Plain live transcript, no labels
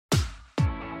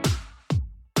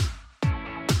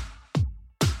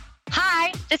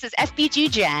This is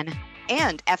FBG Jen.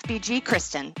 And FBG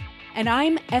Kristen. And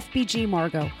I'm FBG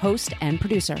Margot, host and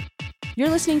producer. You're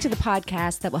listening to the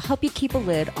podcast that will help you keep a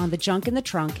lid on the junk in the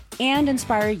trunk and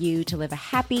inspire you to live a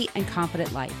happy and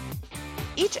confident life.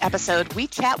 Each episode, we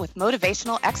chat with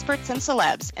motivational experts and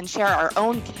celebs and share our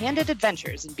own candid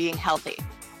adventures in being healthy.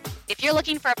 If you're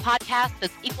looking for a podcast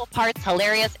that's equal parts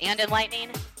hilarious and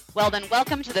enlightening, well then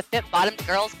welcome to the Fit Bottomed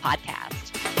Girls podcast.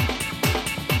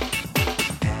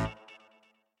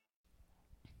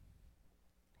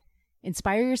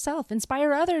 Inspire yourself,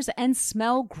 inspire others, and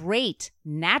smell great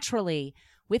naturally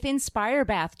with Inspire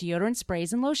Bath deodorant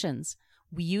sprays and lotions.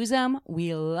 We use them,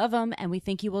 we love them, and we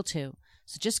think you will too.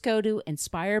 So just go to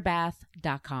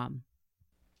inspirebath.com.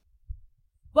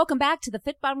 Welcome back to the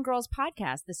Fit Bottomed Girls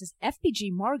podcast. This is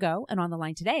FBG Margot, and on the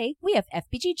line today, we have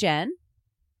FBG Jen.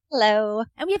 Hello.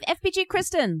 And we have FBG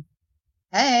Kristen.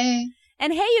 Hey.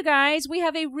 And hey, you guys, we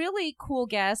have a really cool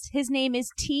guest. His name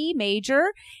is T.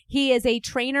 Major. He is a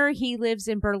trainer. He lives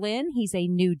in Berlin. He's a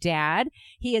new dad.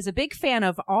 He is a big fan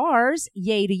of ours.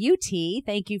 Yay to you, T.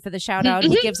 Thank you for the shout out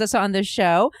he gives us on this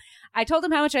show. I told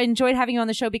him how much I enjoyed having you on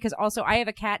the show because also I have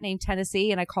a cat named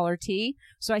Tennessee and I call her T.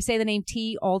 So I say the name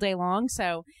T all day long.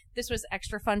 So this was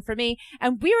extra fun for me.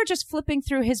 And we were just flipping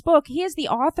through his book. He is the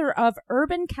author of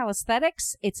Urban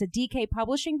Calisthenics. It's a DK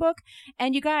publishing book.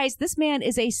 And you guys, this man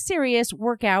is a serious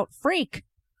workout freak.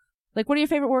 Like, what are your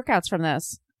favorite workouts from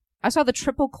this? I saw the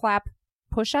triple clap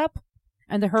push-up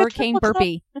and the hurricane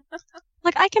burpee.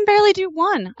 Like, I can barely do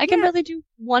one. I can barely do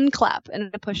one clap and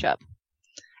a push-up.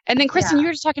 And then, Kristen, you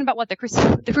were just talking about what, the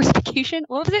crucifixion?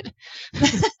 What was it?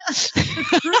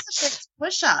 The crucifix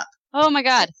push-up. Oh, my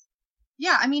God.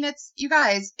 Yeah, I mean, it's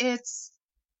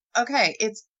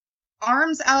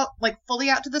arms out, like,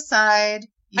 fully out to the side.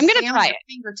 I'm going to try it.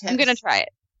 Fingertips, I'm going to try it.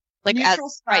 Like, neutral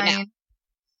as spine, right now.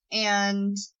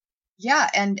 And, yeah,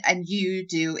 and you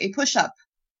do a push-up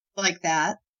like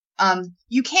that.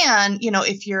 You can,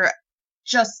 if you're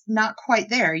just not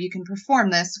quite there, you can perform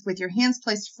this with your hands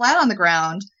placed flat on the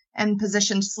ground and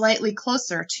positioned slightly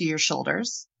closer to your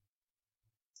shoulders.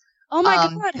 Oh my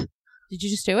God. Did you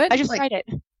just do it? I just tried it.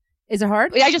 Is it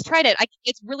hard? I just tried it.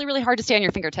 It's really, really hard to stay on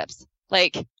your fingertips.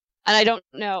 Like, and I don't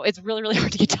know. It's really, really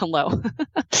hard to get down low.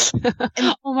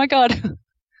 Oh my God.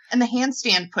 And the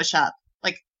handstand push-up,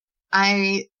 like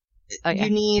you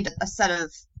need a set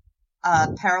of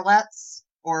parallettes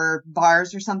or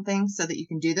bars or something so that you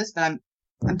can do this. But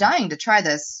I'm dying to try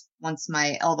this once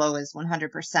my elbow is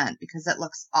 100% because it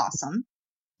looks awesome.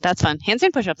 That's fun.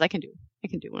 Handstand push-ups, I can do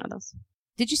one of those.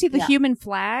 Did you see the human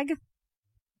flag?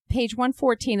 Page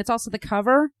 114. It's also the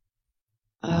cover.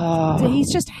 Oh. So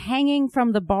he's just hanging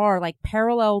from the bar, like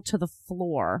parallel to the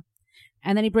floor.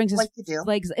 And then he brings his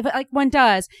legs, like one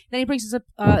does. Then he brings his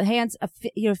hands,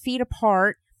 feet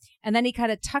apart. And then he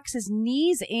kind of tucks his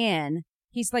knees in.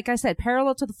 He's, like I said,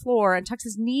 parallel to the floor and tucks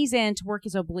his knees in to work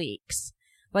his obliques.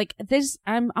 Like this,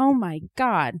 oh my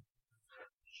God.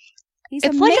 He's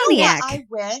a maniac.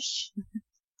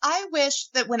 I wish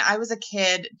that when I was a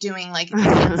kid doing like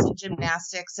dance and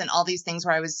gymnastics and all these things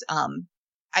where I was,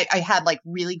 I had like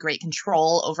really great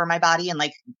control over my body and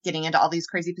like getting into all these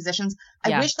crazy positions.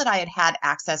 I wish that I had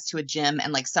access to a gym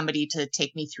and like somebody to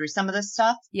take me through some of this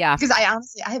stuff. Yeah. Because I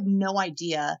have no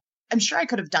idea. I'm sure I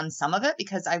could have done some of it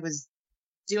because I was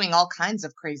doing all kinds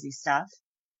of crazy stuff,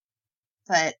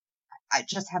 but I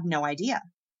just have no idea.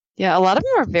 Yeah. A lot of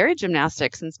them are very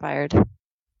gymnastics inspired.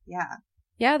 Yeah.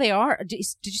 Yeah, they are. Did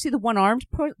you see the one-armed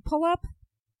pull-up?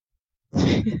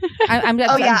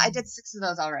 I did 6 of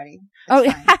those already. The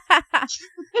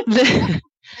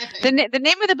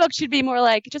name of the book should be more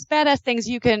like just badass things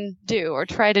you can do or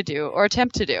try to do or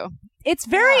attempt to do. It's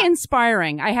very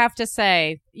inspiring, I have to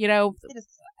say.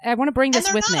 I want to bring this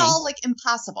with me. And they're not all like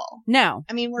impossible. No.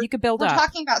 I mean, you could build we're up.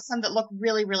 talking about some that look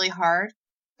really, really hard,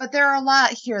 but there are a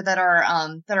lot here that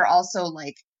are also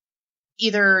like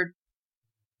either,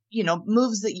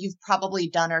 moves that you've probably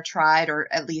done or tried or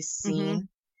at least seen,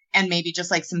 and maybe just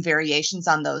like some variations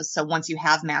on those. So once you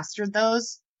have mastered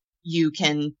those, you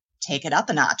can take it up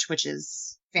a notch, which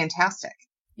is fantastic.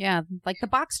 Yeah, like the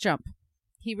box jump.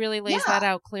 He really lays that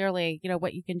out clearly,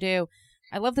 what you can do.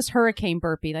 I love this hurricane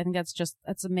burpee. I think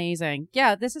that's amazing.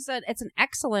 Yeah, it's an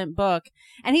excellent book.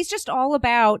 And he's just all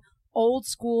about old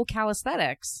school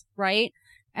calisthenics, right?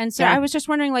 And so I was just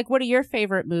wondering, like, what are your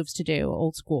favorite moves to do,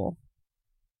 old school?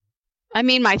 I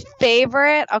mean, my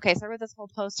favorite, okay, so I wrote this whole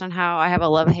post on how I have a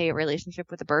love-hate relationship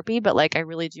with the burpee, but like I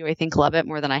really do, I think, love it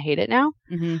more than I hate it now.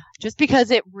 Mm-hmm. Just because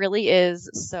it really is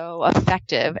so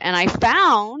effective. And I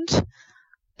found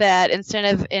that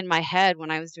instead of in my head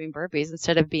when I was doing burpees,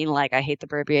 instead of being like, I hate the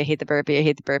burpee, I hate the burpee, I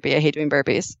hate the burpee, I hate doing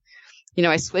burpees,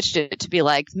 I switched it to be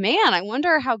like, man, I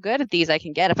wonder how good at these I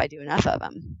can get if I do enough of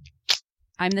them.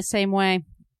 I'm the same way.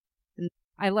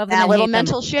 I love them. That little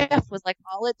mental shift was like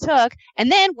all it took.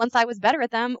 And then once I was better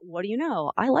at them, what do you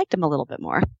know? I liked them a little bit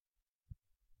more.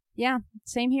 Yeah,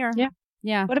 same here.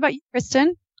 Yeah. What about you,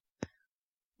 Kristen?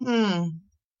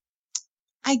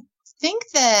 I think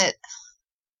that,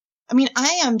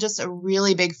 I am just a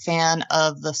really big fan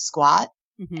of the squat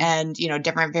and,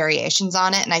 different variations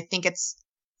on it. And I think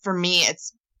for me,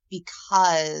 it's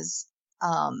because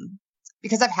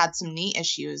I've had some knee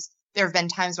issues. There have been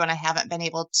times when I haven't been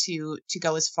able to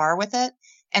go as far with it.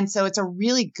 And so it's a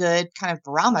really good kind of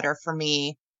barometer for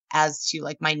me as to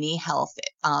like my knee health.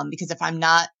 Because if I'm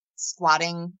not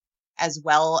squatting as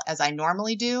well as I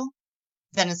normally do,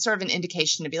 then it's sort of an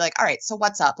indication to be like, all right, so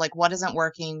what's up? Like, what isn't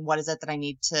working? What is it that I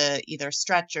need to either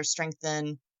stretch or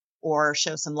strengthen or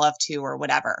show some love to or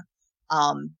whatever?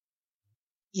 And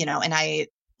I,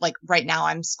 like right now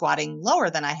I'm squatting lower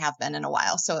than I have been in a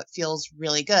while. So it feels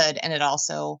really good. And it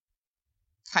also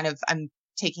kind of, I'm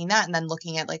taking that and then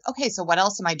looking at like, okay, so what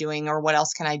else am I doing or what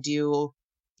else can I do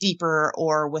deeper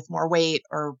or with more weight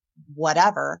or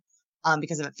whatever?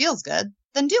 Because if it feels good,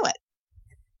 then do it.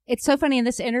 It's so funny in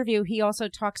this interview, he also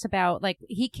talks about like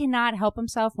he cannot help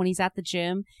himself when he's at the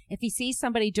gym. If he sees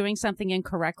somebody doing something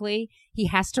incorrectly, he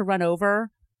has to run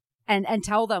over and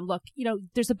tell them, look,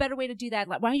 there's a better way to do that.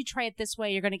 Like, why don't you try it this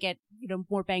way? You're going to get,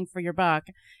 more bang for your buck.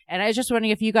 And I was just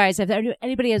wondering if you guys,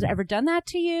 anybody has ever done that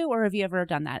to you or have you ever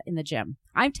done that in the gym?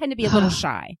 I tend to be a little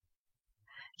shy.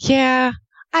 Yeah.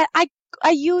 I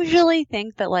usually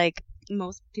think that like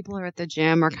most people who are at the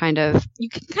gym are you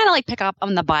can kind of like pick up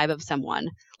on the vibe of someone.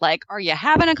 Like, are you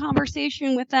having a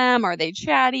conversation with them? Are they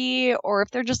chatty? Or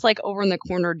if they're just like over in the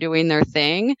corner doing their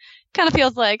thing, kind of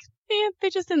feels like, they're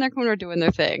just in their corner doing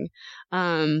their thing.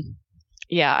 I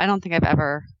don't think I've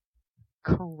ever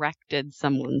corrected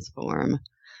someone's form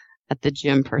at the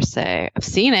gym per se. I've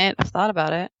seen it. I've thought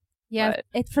about it. Yeah.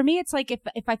 For me, it's like if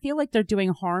I feel like they're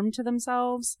doing harm to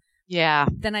themselves,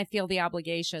 then I feel the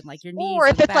obligation, like your knees. Or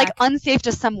if it's back. like unsafe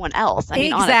to someone else. I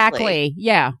mean, exactly. Honestly,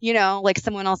 yeah. Like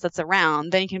someone else that's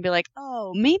around, then you can be like,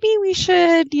 oh, maybe we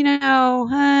should,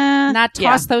 not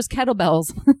toss those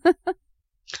kettlebells.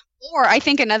 Or I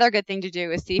think another good thing to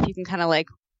do is see if you can kind of like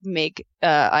make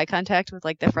eye contact with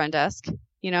like the front desk,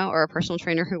 or a personal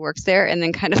trainer who works there, and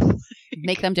then kind of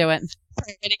make them do it.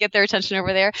 Try to get their attention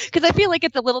over there. Because I feel like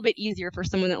it's a little bit easier for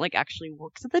someone that like actually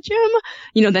works at the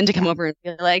gym, than to come over and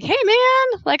be like, hey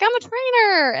man, like I'm a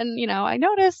trainer and, I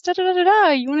noticed,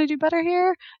 you want to do better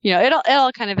here? It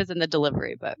all kind of is in the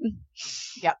delivery, but.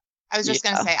 Yep. I was just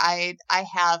going to say, I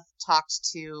have talked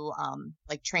to,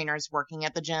 like trainers working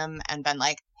at the gym and been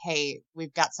like, hey,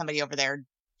 we've got somebody over there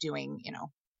doing,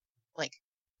 like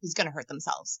who's going to hurt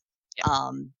themselves. Yeah.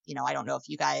 I don't know if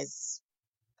you guys,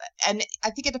 and I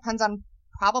think it depends on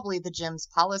probably the gym's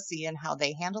policy and how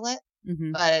they handle it.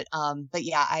 Mm-hmm. But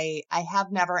yeah, I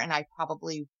have never, and I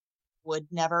probably would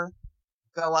never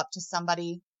go up to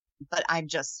somebody, but I'm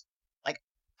just like,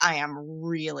 I am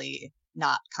really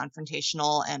not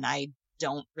confrontational and I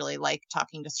don't really like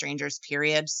talking to strangers,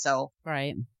 period. So,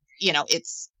 right. And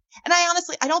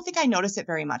I don't think I notice it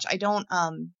very much. I don't,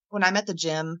 when I'm at the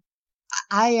gym,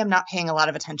 I am not paying a lot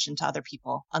of attention to other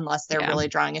people unless they're really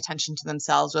drawing attention to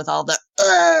themselves with all the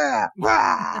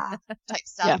type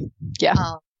stuff. Yeah.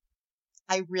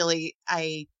 I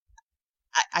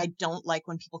don't like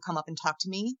when people come up and talk to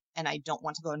me and I don't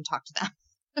want to go and talk to them.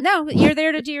 No, you're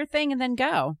there to do your thing and then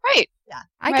go. Right. Yeah.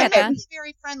 I get that.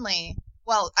 Very friendly.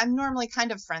 Well, I'm normally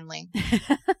kind of friendly.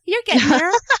 You're getting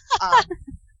there.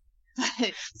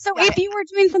 So if you were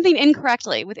doing something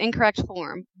incorrectly with incorrect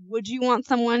form, would you want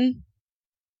someone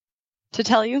to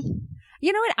tell you?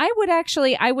 You know what?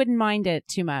 I wouldn't mind it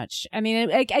too much. I mean,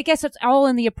 I guess it's all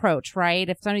in the approach, right?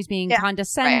 If somebody's being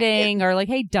condescending or like,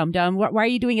 hey, dum-dum, why are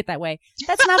you doing it that way?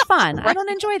 That's not fun. I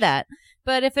don't enjoy that.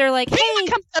 But if they're like, hey,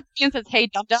 comes up to you and says, hey,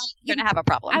 dum-dum, you're going to have a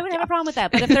problem. I would have a problem with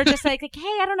that. But if they're just like, hey,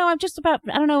 I don't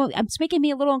know, it's making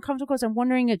me a little uncomfortable because I'm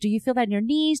wondering, do you feel that in your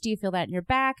knees? Do you feel that in your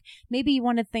back? Maybe you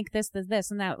want to think this,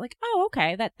 and that. Like, oh,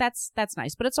 okay, that's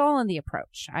nice. But it's all in the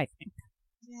approach, I think.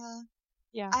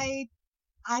 Yeah.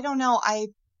 I don't know. I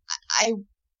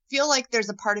feel like there's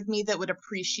a part of me that would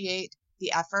appreciate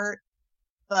the effort,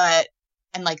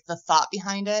 and like the thought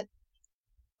behind it.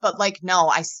 But like, no,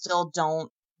 I still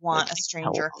don't want a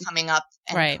stranger coming up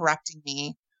and correcting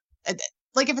me.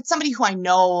 Like if it's somebody who I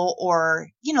know or,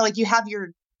 like you have your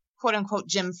quote unquote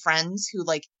gym friends who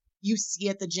like you see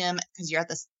at the gym because you're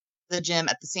at the gym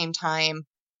at the same time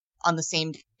on the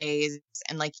same days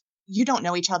and like you don't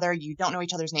know each other, you don't know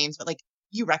each other's names, but like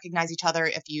you recognize each other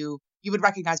if you would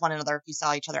recognize one another if you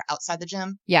saw each other outside the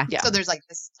gym. Yeah. So there's like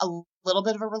a little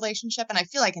bit of a relationship. And I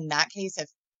feel like in that case, if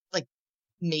like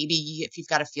maybe if you've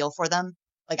got a feel for them,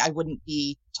 like I wouldn't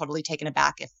be totally taken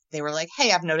aback if they were like,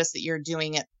 hey, I've noticed that you're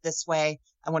doing it this way.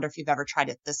 I wonder if you've ever tried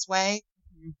it this way.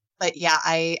 Mm-hmm. But yeah,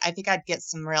 I think I'd get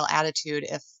some real attitude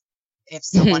if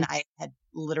someone I had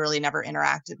literally never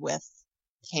interacted with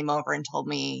came over and told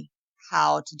me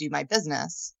how to do my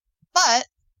business. But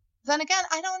then again,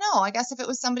 I don't know. I guess if it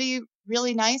was somebody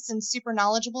really nice and super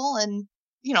knowledgeable and,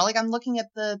 like I'm looking at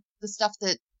the stuff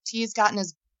that T's got in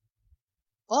his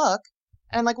book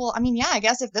and I'm like, well, I mean, yeah, I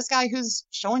guess if this guy who's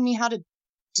showing me how to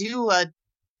do a,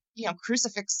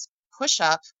 crucifix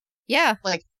push-up,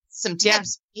 like some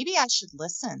tips, maybe I should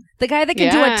listen. The guy that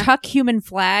can do a tuck human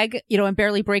flag, and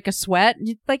barely break a sweat.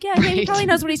 Like, he probably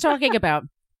knows what he's talking about.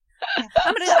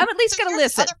 I'm at least going to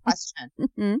listen. Another question.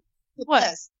 Mm-hmm.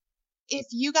 What? If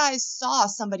you guys saw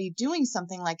somebody doing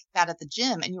something like that at the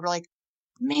gym and you were like,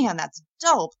 man, that's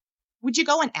dope, would you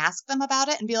go and ask them about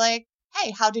it and be like,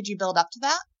 hey, how did you build up to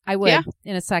that? I would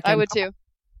in a second. I would too.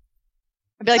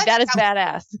 I'd be like, that is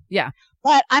badass. Yeah.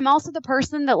 But I'm also the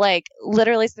person that like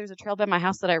literally, so there's a trail by my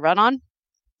house that I run on.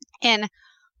 And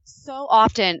so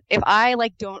often if I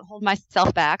like don't hold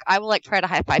myself back, I will like try to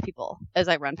high five people as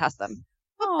I run past them.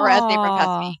 Aww. Or as they run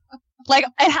past me. Like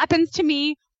it happens to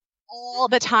me all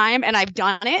the time, and I've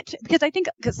done it because I think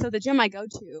so the gym I go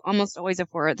to almost always, if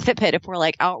we're at the Fit Pit, if we're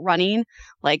like out running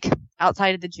like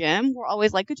outside of the gym, we're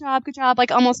always like good job,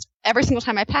 like almost every single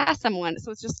time I pass someone.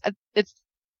 So it's just it's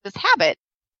this habit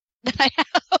that I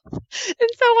have. And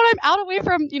so when I'm out away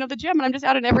from the gym and I'm just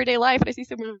out in everyday life and I see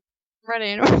someone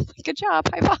running, or like, good job,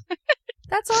 high five.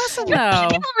 That's awesome though.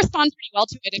 People respond pretty well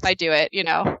to it if I do it,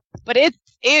 but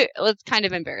it's kind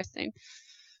of embarrassing.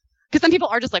 Because some people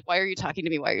are just like, why are you talking to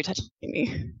me? Why are you touching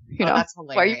me? That's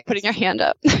hilarious. Why are you putting your hand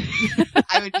up?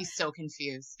 I would be so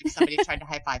confused if somebody tried to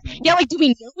high five me. Yeah, like, do we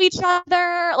know each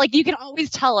other? Like, you can always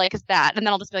tell, like, it's that. And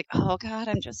then I'll just be like, oh, God,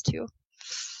 I'm just too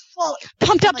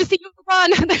pumped up to see you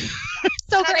run. So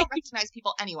great. I don't recognize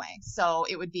people anyway. So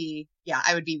it would be,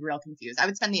 I would be real confused. I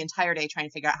would spend the entire day trying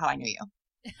to figure out how I knew you.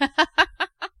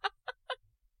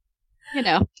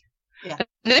 Yeah.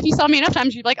 And if you saw me enough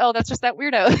times, you'd be like, oh, that's just that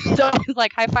weirdo. So I was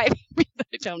like, high five me that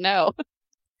I don't know.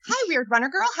 Hi, weird runner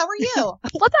girl. How are you?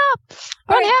 What's up?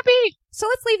 I'm happy. So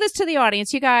let's leave this to the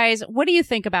audience. You guys, what do you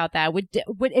think about that? Would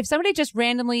if somebody just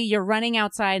randomly, you're running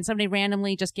outside and somebody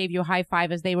randomly just gave you a high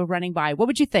five as they were running by, what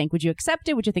would you think? Would you accept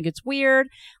it? Would you think it's weird?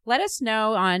 Let us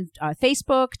know on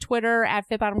Facebook, Twitter,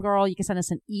 @FitBottomGirl. You can send us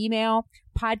an email,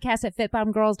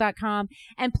 podcast@fitbottomgirls.com.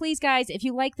 And please, guys, if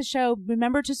you like the show,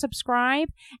 remember to subscribe.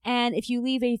 And if you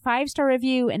leave a 5-star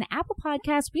review in Apple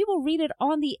Podcasts, we will read it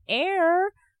on the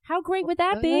air. How great would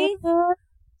that be?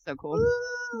 So cool.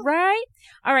 Right?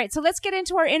 All right. So let's get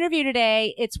into our interview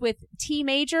today. It's with T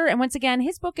Major. And once again,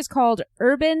 his book is called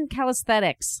Urban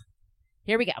Calisthenics.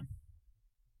 Here we go.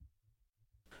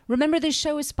 Remember, this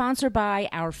show is sponsored by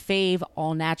our fave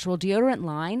all-natural deodorant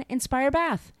line, Inspire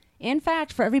Bath. In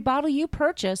fact, for every bottle you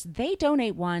purchase, they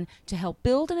donate one to help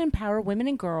build and empower women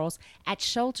and girls at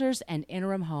shelters and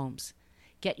interim homes.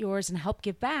 Get yours and help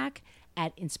give back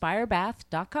at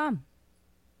inspirebath.com.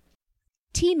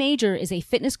 T Major is a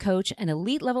fitness coach and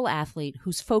elite-level athlete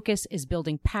whose focus is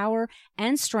building power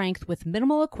and strength with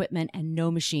minimal equipment and no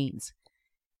machines.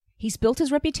 He's built his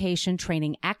reputation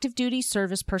training active-duty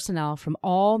service personnel from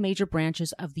all major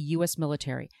branches of the U.S.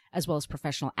 military, as well as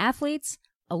professional athletes,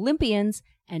 Olympians,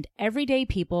 and everyday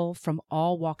people from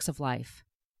all walks of life.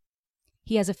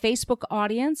 He has a Facebook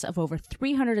audience of over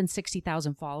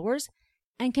 360,000 followers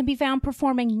and can be found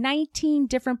performing 19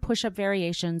 different push-up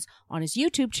variations on his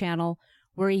YouTube channel,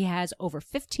 where he has over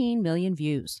 15 million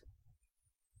views.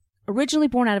 Originally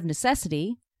born out of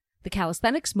necessity, the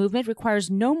calisthenics movement requires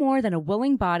no more than a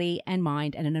willing body and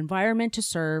mind and an environment to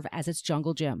serve as its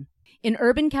jungle gym. In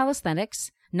urban calisthenics,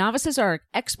 novices are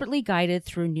expertly guided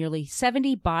through nearly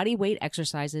 70 body weight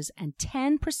exercises and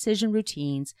 10 precision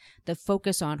routines that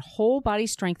focus on whole body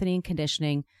strengthening and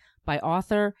conditioning by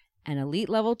author and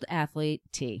elite-level athlete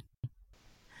T.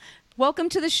 Welcome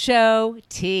to the show,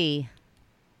 T.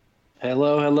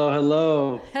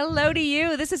 Hello. Hello to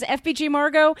you. This is FBG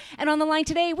Margot, and on the line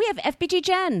today, we have FBG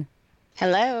Jen.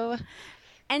 Hello.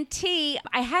 And T,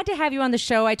 I had to have you on the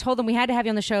show. I told them we had to have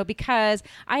you on the show because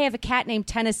I have a cat named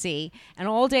Tennessee, and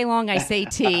all day long I say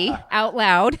T out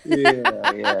loud.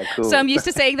 Yeah, cool. So I'm used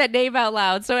to saying that name out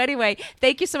loud. So anyway,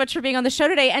 thank you so much for being on the show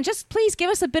today. And just please give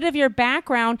us a bit of your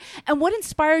background and what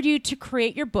inspired you to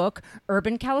create your book,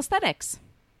 Urban Calisthenics.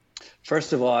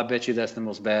 First of all, I bet you that's the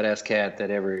most badass cat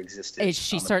that ever existed.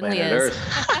 She on the certainly planet is.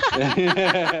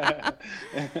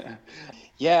 Earth.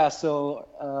 Yeah,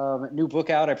 so new book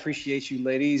out. I appreciate you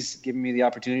ladies giving me the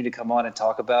opportunity to come on and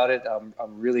talk about it.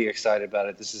 I'm really excited about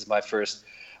it. This is my first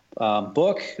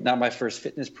book, not my first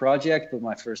fitness project, but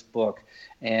my first book.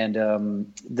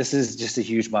 And this is just a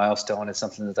huge milestone. It's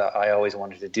something that I always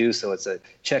wanted to do. So it's a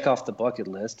check off the bucket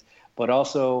list. But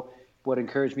also what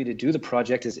encouraged me to do the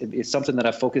project is something that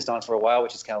I've focused on for a while,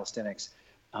 which is calisthenics.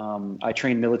 I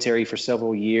trained military for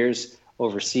several years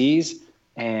overseas,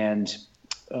 and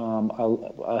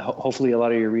hopefully a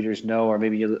lot of your readers know, or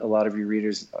maybe a lot of your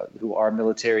readers who are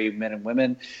military men and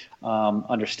women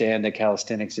understand that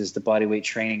calisthenics is the bodyweight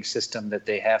training system that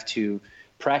they have to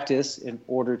practice in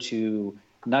order to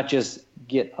not just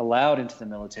get allowed into the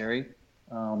military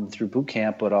through boot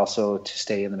camp, but also to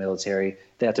stay in the military.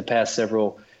 They have to pass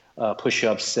several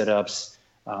push-ups, sit-ups.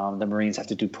 The Marines have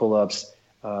to do pull-ups.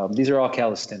 These are all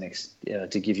calisthenics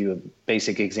to give you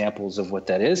basic examples of what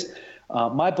that is.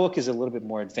 My book is a little bit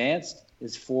more advanced.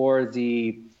 It's for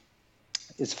the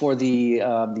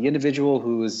individual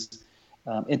who is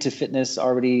into fitness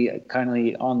already,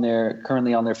 currently on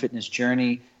their fitness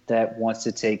journey, that wants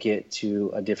to take it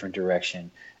to a different direction.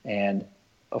 And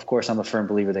of course, I'm a firm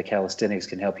believer that calisthenics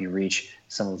can help you reach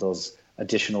some of those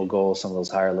additional goals, some of those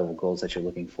higher level goals that you're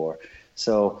looking for.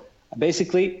 So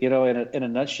basically, in a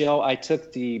nutshell, I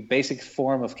took the basic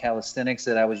form of calisthenics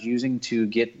that I was using to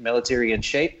get military in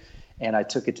shape, and I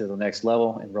took it to the next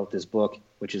level and wrote this book,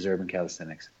 which is Urban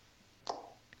Calisthenics.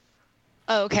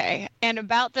 Okay. And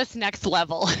about this next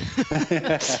level,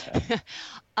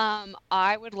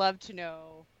 I would love to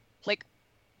know, like,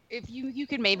 if you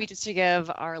could maybe just to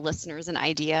give our listeners an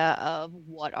idea of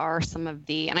what are some of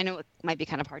the, and I know it might be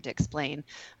kind of hard to explain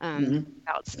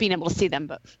without being able to see them,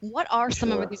 but what are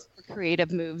some of these creative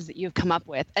moves that you've come up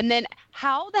with? And then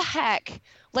how the heck,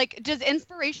 like, does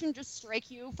inspiration just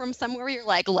strike you from somewhere you're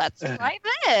like, let's try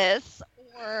this?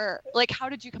 Or like, how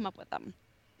did you come up with them?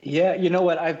 Yeah, you know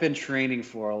what? I've been training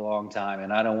for a long time,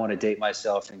 and I don't want to date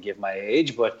myself and give my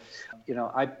age, but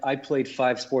I played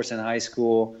 5 sports in high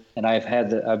school, and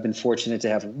I've been fortunate to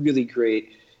have really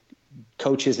great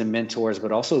coaches and mentors,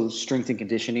 but also strength and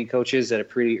conditioning coaches at a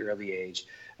pretty early age.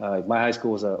 My high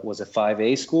school was a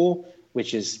 5A school,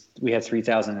 which is we had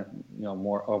 3,000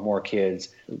 more kids,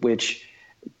 which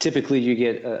typically you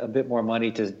get a bit more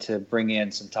money to bring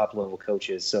in some top level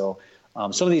coaches. So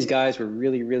some of these guys were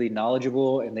really, really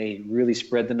knowledgeable, and they really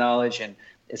spread the knowledge, and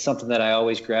it's something that I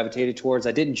always gravitated towards.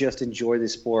 I didn't just enjoy the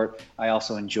sport; I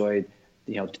also enjoyed,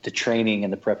 the training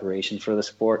and the preparation for the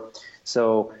sport.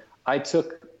 So I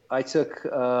took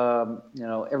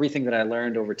everything that I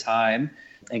learned over time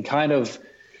and kind of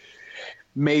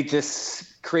made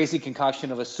this crazy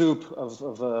concoction of a soup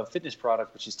of a fitness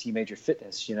product, which is T Major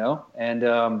Fitness. And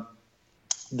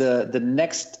the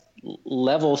next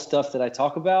level stuff that I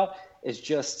talk about is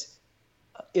just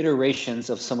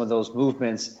iterations of some of those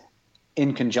movements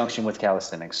in conjunction with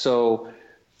calisthenics. So,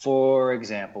 for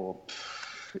example,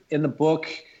 in the book,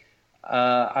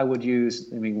 I would use,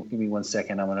 give me 1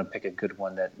 second. I'm going to pick a good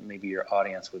one that maybe your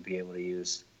audience would be able to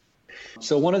use.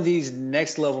 So one of these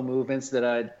next level movements that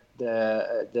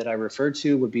I referred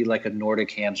to would be like a Nordic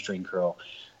hamstring curl.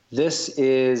 This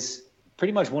is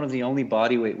pretty much one of the only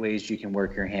bodyweight ways you can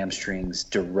work your hamstrings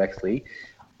directly.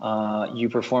 You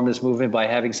perform this movement by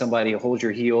having somebody hold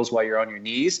your heels while you're on your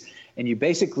knees, and you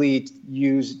basically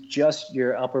use just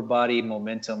your upper body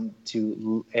momentum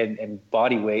and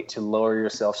body weight to lower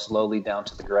yourself slowly down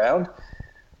to the ground.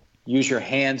 Use your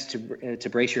hands to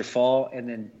brace your fall, and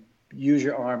then use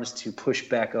your arms to push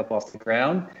back up off the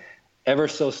ground ever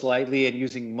so slightly, and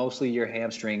using mostly your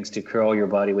hamstrings to curl your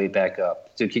body weight back up.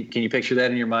 So can you picture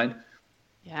that in your mind?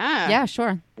 Yeah,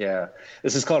 sure. Yeah.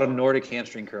 This is called a Nordic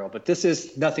hamstring curl, but this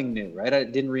is nothing new, right? I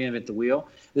didn't reinvent the wheel.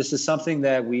 This is something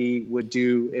that we would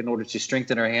do in order to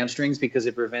strengthen our hamstrings because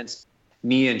it prevents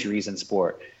knee injuries in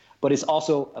sport. But it's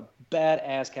also a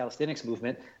badass calisthenics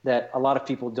movement that a lot of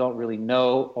people don't really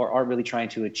know or aren't really trying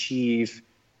to achieve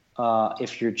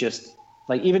if you're just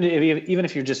like, even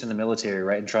if you're just in the military,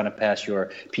 right, and trying to pass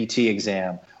your PT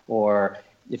exam, or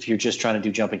if you're just trying to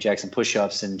do jumping jacks and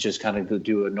push-ups and just kind of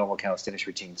do a normal calisthenics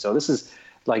routine. So this is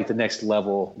like the next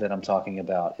level that I'm talking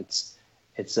about. It's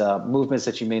movements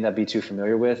that you may not be too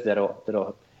familiar with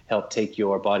that'll help take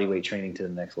your body weight training to the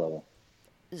next level.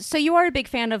 So you are a big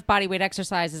fan of bodyweight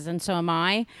exercises, and so am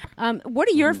I. What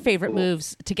are your favorite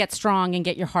moves to get strong and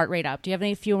get your heart rate up? Do you have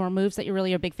any fewer moves that you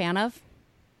really are a big fan of?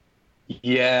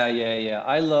 Yeah.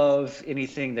 I love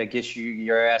anything that gets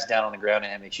your ass down on the ground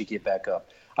and makes you get back up.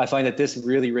 I find that this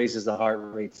really raises the heart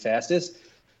rate fastest.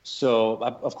 So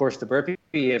of course the burpee,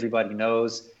 everybody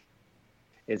knows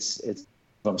it's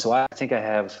so I think I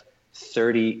have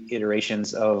 30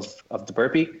 iterations of the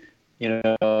burpee.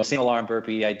 Single arm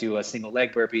burpee. I do a single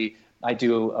leg burpee. I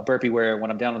do a burpee where when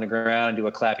I'm down on the ground, I do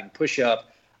a clapping push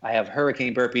up. I have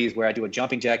hurricane burpees where I do a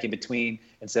jumping jack in between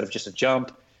instead of just a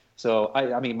jump. So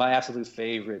I mean, my absolute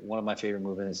favorite, one of my favorite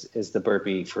movements is the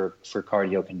burpee for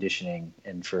cardio conditioning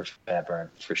and for fat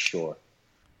burn for sure.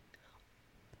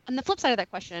 On the flip side of that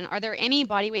question, are there any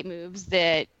bodyweight moves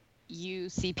that you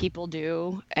see people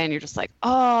do and you're just like,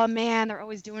 oh man, they're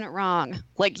always doing it wrong?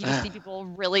 Like you see people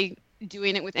really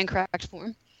doing it with incorrect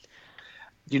form?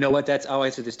 You know what? I'll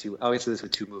answer this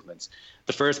with two movements.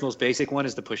 The first, most basic one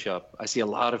is the push-up. I see a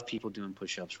lot of people doing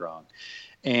push-ups wrong.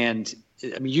 And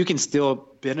I mean, you can still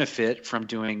benefit from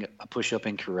doing a push-up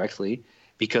incorrectly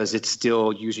because it's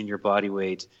still using your body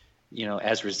weight,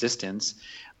 as resistance.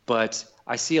 But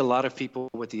I see a lot of people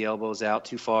with the elbows out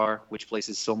too far, which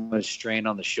places so much strain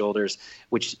on the shoulders,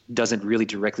 which doesn't really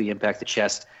directly impact the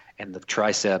chest and the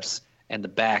triceps and the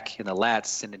back and the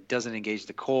lats, and it doesn't engage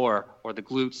the core or the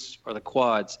glutes or the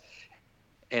quads.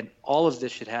 And all of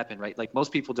this should happen, right? Like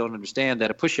most people don't understand that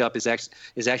a push-up is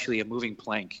actually a moving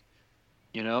plank,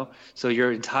 So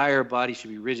your entire body should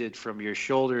be rigid from your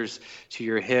shoulders to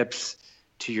your hips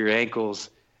to your ankles.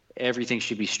 Everything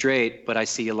should be straight, but I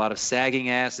see a lot of sagging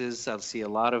asses. I see a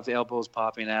lot of elbows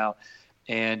popping out,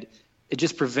 and it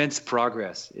just prevents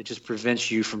progress. It just prevents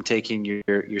you from taking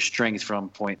your strength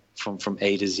from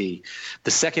A to Z.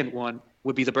 The second one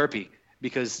would be the burpee,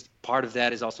 because part of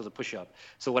that is also the push-up.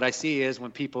 So what I see is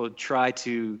when people try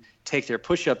to take their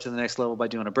push-up to the next level by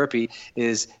doing a burpee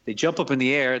is they jump up in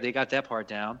the air, they got that part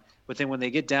down, but then when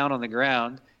they get down on the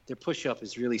ground, their push-up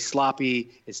is really sloppy,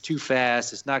 it's too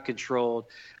fast, it's not controlled,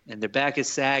 and their back is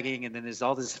sagging, and then there's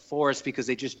all this force because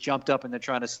they just jumped up and they're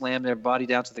trying to slam their body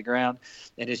down to the ground,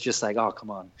 and it's just like, oh,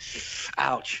 come on.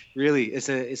 Ouch. Really,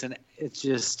 it's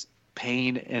just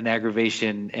pain and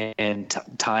aggravation and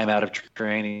time out of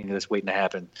training that's waiting to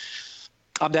happen.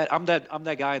 I'm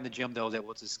that guy in the gym though that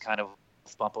will just kind of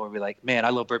bump over and be like, man, I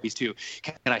love burpees too.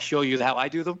 Can I show you how I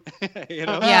do them?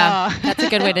 Yeah, that's a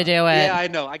good way to do it. Yeah, I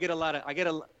know. I get a lot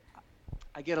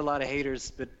of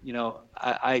haters, but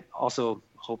I also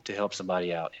hope to help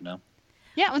somebody out.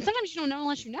 Yeah, and sometimes you don't know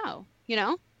unless you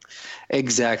know.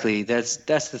 Exactly. That's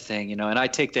the thing, and I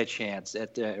take that chance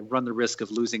run the risk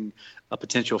of losing a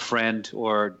potential friend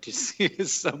or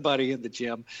just somebody in the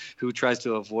gym who tries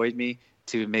to avoid me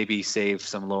to maybe save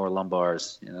some lower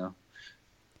lumbars.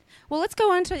 Well, let's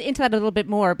go into that a little bit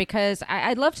more, because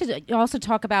I'd love to also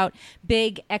talk about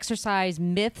big exercise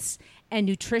myths and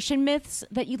nutrition myths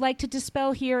that you'd like to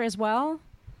dispel here as well.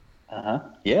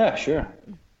 Yeah, sure.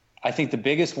 I think the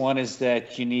biggest one is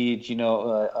that you need,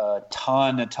 a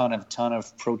ton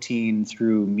of protein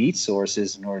through meat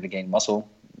sources in order to gain muscle.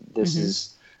 This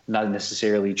is not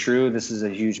necessarily true. This is a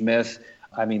huge myth.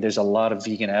 I mean, there's a lot of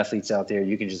vegan athletes out there.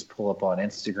 You can just pull up on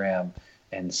Instagram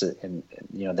and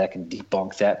that can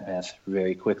debunk that myth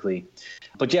very quickly.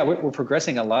 But yeah, we're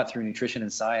progressing a lot through nutrition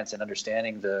and science and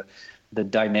understanding the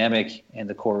dynamic and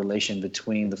the correlation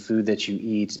between the food that you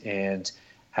eat and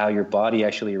how your body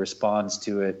actually responds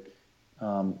to it,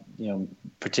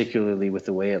 particularly with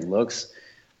the way it looks.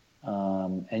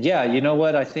 And yeah, you know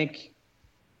what? I think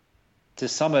to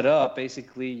sum it up,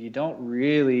 basically, you don't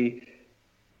really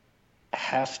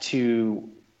have to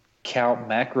count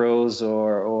macros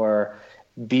or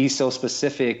be so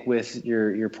specific with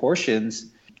your portions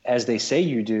as they say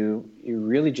you do. You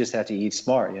really just have to eat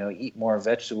smart. Eat more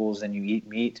vegetables than you eat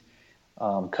meat.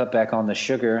 Cut back on the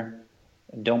sugar.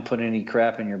 Don't put any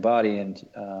crap in your body, and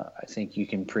I think you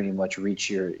can pretty much reach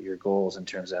your goals in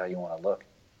terms of how you want to look.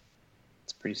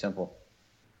 It's pretty simple.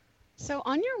 So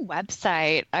on your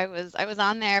website, I was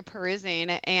on there perusing,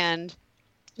 and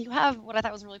you have what I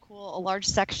thought was really cool, a large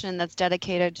section that's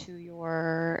dedicated to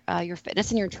your fitness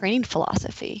and your training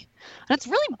philosophy. And it's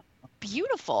really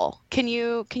beautiful. Can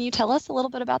you tell us a little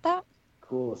bit about that?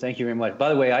 Cool. Thank you very much. By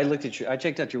the way, I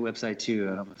checked out your website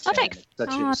too. Thanks.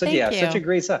 Such a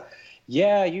great stuff.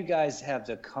 Yeah, you guys have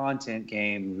the content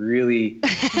game really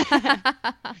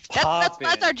popping.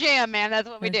 That's our jam, man. That's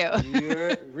what we do.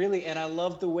 Really, and I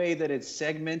love the way that it's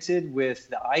segmented with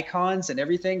the icons and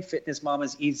everything. Fitness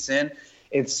Mamas Eats In.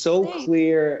 It's so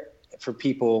clear for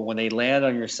people when they land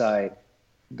on your site,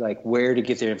 like where to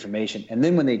get their information. And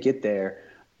then when they get there,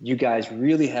 you guys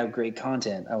really have great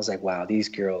content. I was like, wow, these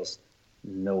girls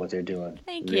know what they're doing.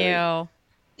 Thank you.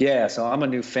 Yeah, so I'm a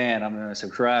new fan. I'm gonna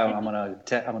subscribe. I'm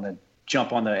gonna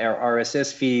jump on the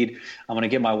RSS feed. I'm gonna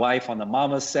get my wife on the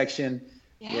mamas section.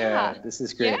 Yeah, this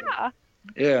is great.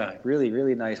 Yeah, really,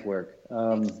 really nice work.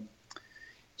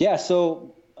 Yeah.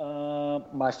 So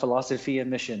my philosophy and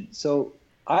mission. So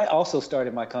I also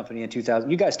started my company in 2000.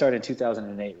 You guys started in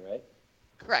 2008, right?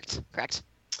 Correct.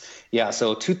 Yeah.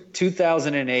 So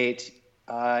 2008,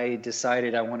 I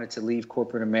decided I wanted to leave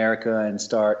corporate America and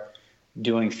start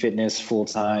doing fitness full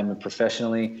time and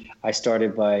professionally. I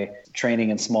started by training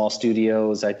in small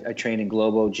studios. I trained in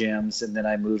Globo gyms, and then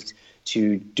I moved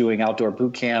to doing outdoor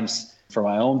boot camps for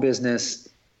my own business.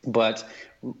 But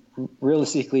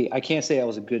realistically, I can't say I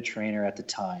was a good trainer at the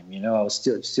time. I was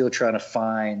still trying to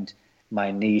find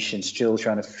my niche and still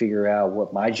trying to figure out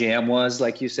what my jam was,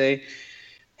 like you say.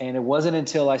 And it wasn't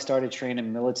until I started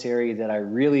training military that I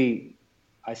really,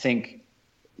 I think,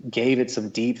 gave it some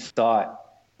deep thought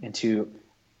into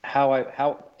how I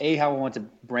want to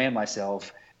brand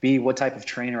myself, B, what type of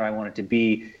trainer I wanted to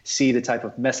be, C, the type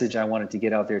of message I wanted to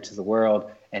get out there to the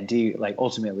world, and D, like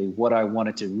ultimately what I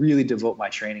wanted to really devote my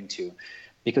training to.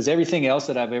 Because everything else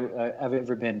that I've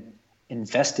ever been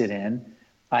invested in,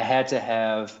 I had to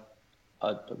have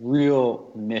a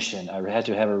real mission. I had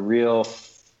to have a real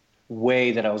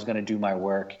way that I was going to do my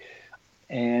work.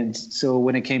 And so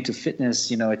when it came to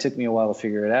fitness, it took me a while to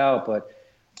figure it out, but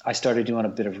I started doing a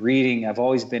bit of reading. I've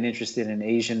always been interested in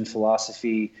Asian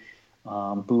philosophy,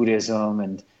 Buddhism,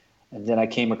 and then I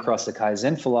came across the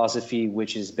Kaizen philosophy,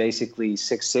 which is basically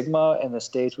Six Sigma in the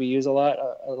States. We use a lot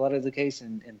of the case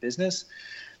in business.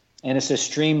 And it's a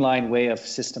streamlined way of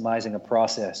systemizing a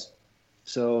process.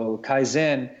 So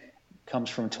Kaizen comes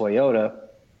from Toyota,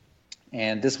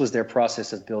 and this was their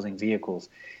process of building vehicles.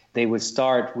 They would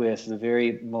start with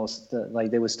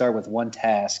they would start with one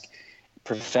task,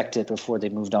 perfect it before they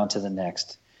moved on to the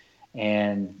next.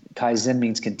 And Kaizen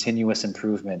means continuous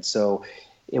improvement. So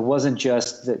it wasn't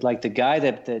just that, like the guy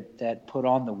that put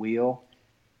on the wheel,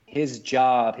 his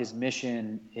job, his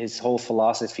mission, his whole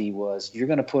philosophy was, you're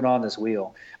going to put on this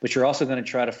wheel, but you're also going to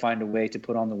try to find a way to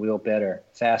put on the wheel better,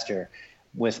 faster,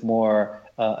 with more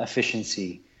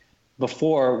efficiency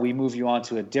before we move you on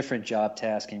to a different job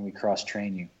task and we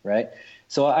cross-train you, right?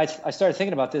 So I started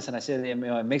thinking about this, and I said, it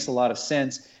makes a lot of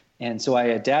sense. And so I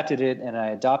adapted it, and I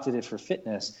adopted it for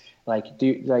fitness.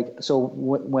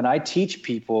 When I teach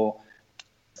people,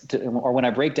 or when I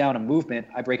break down a movement,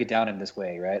 I break it down in this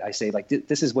way, right? I say,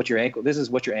 this is what your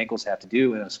ankles have to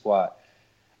do in a squat.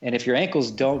 And if your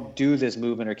ankles don't do this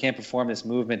movement or can't perform this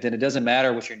movement, then it doesn't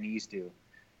matter what your knees do.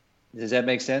 Does that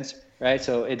make sense? Right?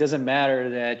 So it doesn't matter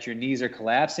that your knees are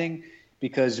collapsing,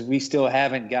 because we still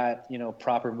haven't got,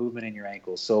 proper movement in your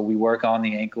ankles. So we work on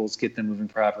the ankles, get them moving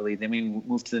properly. Then we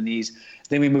move to the knees.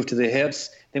 Then we move to the hips.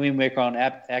 Then we work on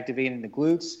activating the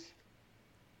glutes.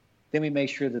 Then we make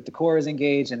sure that the core is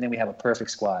engaged, and then we have a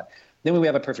perfect squat. Then when we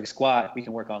have a perfect squat, we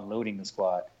can work on loading the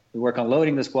squat. We work on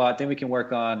loading the squat. Then we can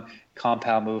work on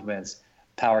compound movements,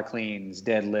 power cleans,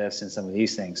 deadlifts, and some of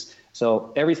these things.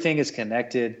 So everything is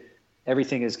connected.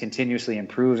 Everything is continuously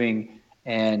improving.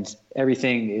 And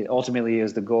everything ultimately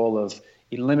is the goal of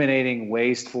eliminating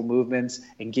wasteful movements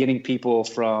and getting people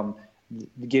to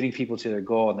their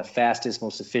goal in the fastest,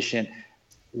 most efficient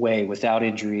way, without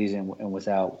injuries and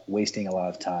without wasting a lot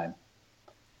of time.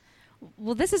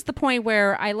 Well, this is the point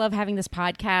where I love having this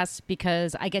podcast,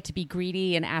 because I get to be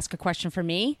greedy and ask a question for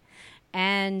me.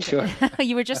 And sure.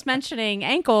 You were just mentioning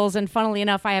ankles, and funnily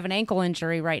enough, I have an ankle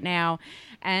injury right now.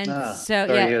 And so, sorry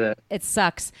to hear that. It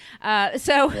sucks. Yeah.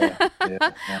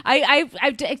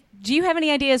 Do you have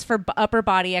any ideas for upper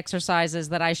body exercises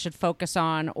that I should focus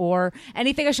on, or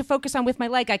anything I should focus on with my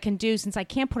leg I can do, since I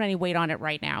can't put any weight on it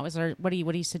right now? What do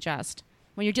you suggest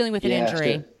when you're dealing with an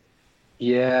injury? Sure.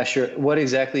 Yeah, sure. What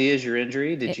exactly is your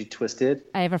injury? Did you twist it?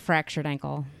 I have a fractured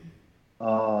ankle.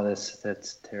 Oh,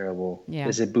 that's terrible. Yeah.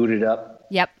 Is it booted up?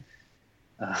 Yep.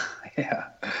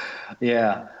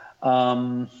 Yeah.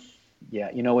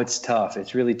 It's tough.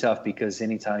 It's really tough, because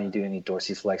anytime you do any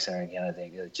dorsiflex or any kind of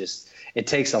thing, it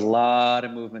takes a lot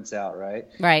of movements out, right?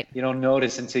 Right. You don't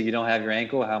notice until you don't have your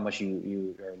ankle how much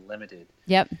you are limited.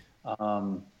 Yep.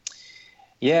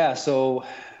 So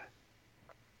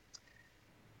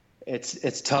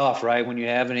it's tough, right? When you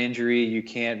have an injury, you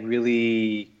can't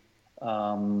really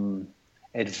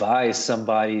advise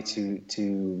somebody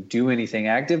to do anything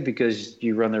active, because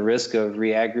you run the risk of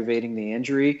re-aggravating the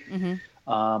injury. Mm-hmm.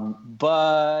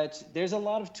 But there's a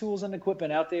lot of tools and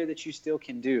equipment out there that you still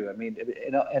can do. I mean,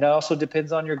 it also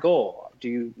depends on your goal.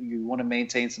 Do you want to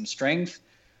maintain some strength?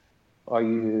 Are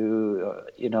you,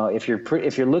 if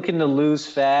you're looking to lose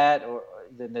fat,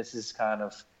 then this is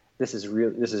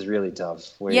really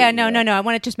tough. No. I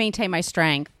want to just maintain my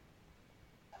strength.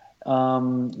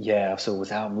 So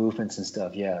without movements and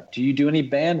stuff. Yeah. Do you do any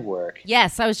band work?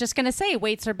 Yes. I was just going to say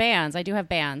weights or bands. I do have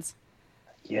bands.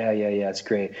 Yeah. It's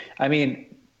great. I mean,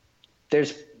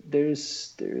 there's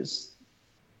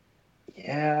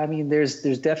yeah, I mean, there's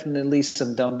definitely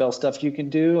some dumbbell stuff you can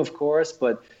do, of course,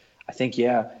 but I think,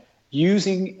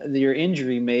 using your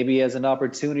injury maybe as an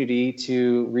opportunity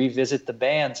to revisit the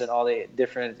bands and all the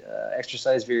different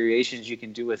exercise variations you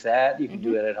can do with that. You can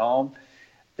do it at home.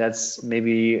 That's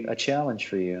maybe a challenge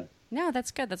for you. No,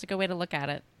 that's good. That's a good way to look at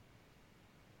it.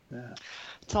 Yeah.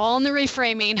 It's all in the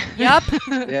reframing. Yep.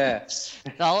 Yeah. It's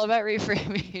all about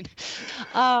reframing.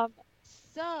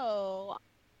 So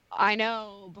I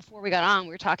know before we got on, we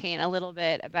were talking a little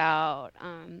bit about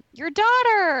your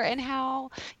daughter and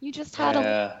how you just had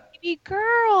a baby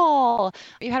girl.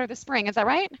 You had her this spring, is that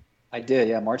right? I did,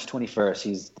 yeah. March 21st.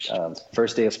 She's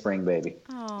first day of spring, baby.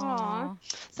 Aww.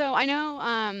 So I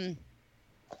know,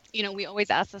 we always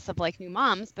ask this of like new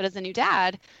moms, but as a new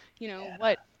dad,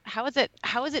 how has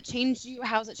it changed you?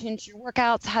 How has it changed your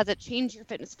workouts? Has it changed your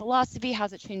fitness philosophy?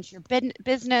 How's it changed your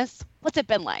business? What's it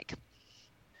been like?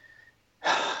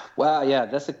 Wow, yeah,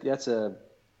 it's a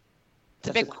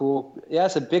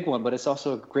big one, but it's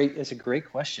also a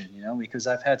great question, because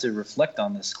I've had to reflect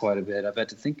on this quite a bit. I've had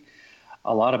to think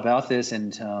a lot about this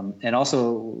and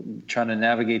also trying to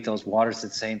navigate those waters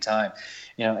at the same time,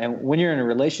 and when you're in a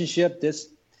relationship, that's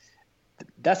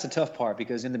the tough part,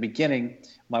 because in the beginning,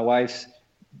 my wife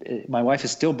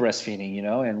is still breastfeeding,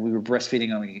 and we were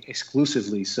breastfeeding only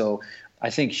exclusively. So I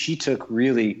think she took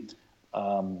really,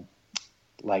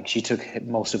 she took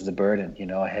most of the burden,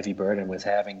 a heavy burden with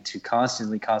having to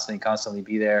constantly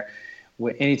be there.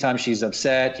 Anytime she's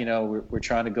upset, we're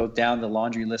trying to go down the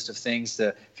laundry list of things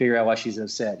to figure out why she's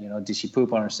upset. Did she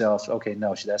poop on herself? Okay,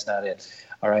 no, that's not it.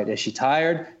 All right, is she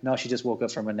tired? No, she just woke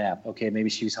up from a nap. Okay, maybe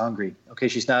she's hungry. Okay,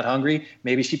 she's not hungry.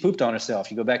 Maybe she pooped on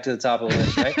herself. You go back to the top of the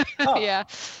list, right? Oh, yeah,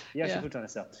 she pooped on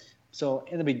herself. So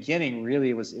in the beginning, really,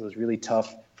 it was really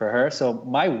tough for her. So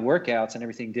my workouts and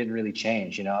everything didn't really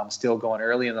change. I'm still going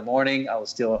early in the morning. I was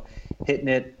still hitting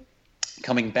it,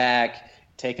 coming back,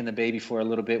 taking the baby for a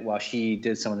little bit while she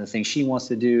did some of the things she wants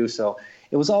to do. So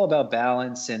it was all about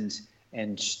balance and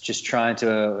just trying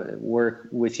to work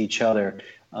with each other.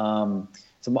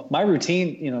 So my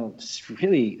routine, it's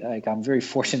really, I'm very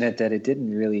fortunate that it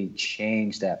didn't really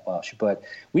change that much. But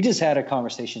we just had a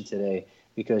conversation today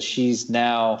because she's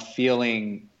now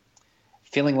feeling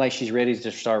like she's ready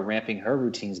to start ramping her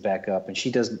routines back up. And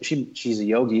she's a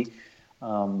yogi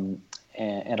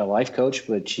and a life coach,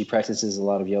 but she practices a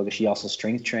lot of yoga. She also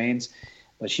strength trains,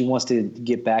 but she wants to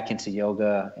get back into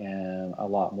yoga and a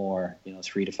lot more,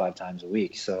 3 to 5 times a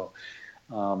week. So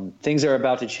things are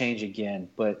about to change again.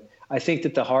 But I think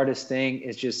that the hardest thing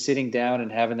is just sitting down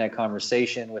and having that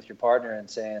conversation with your partner and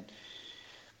saying,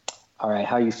 all right,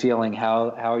 how are you feeling?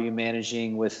 How are you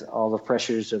managing with all the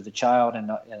pressures of the child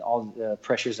and all the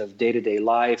pressures of day-to-day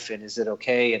life? And is it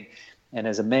okay? And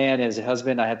as a man, as a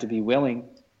husband, I have to be willing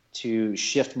to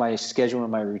shift my schedule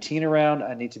and my routine around.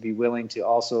 I need to be willing to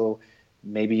also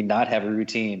maybe not have a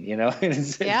routine,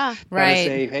 Yeah, right.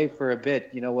 Say, hey, for a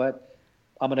bit, you know what?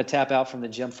 I'm going to tap out from the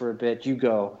gym for a bit. You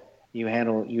go. You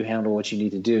handle what you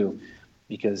need to do,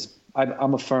 because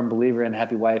I'm a firm believer in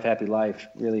happy wife, happy life.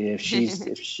 Really, if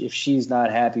she's not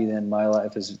happy, then my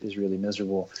life is really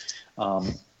miserable.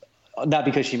 Not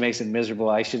because she makes it miserable.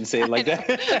 I shouldn't say it like that.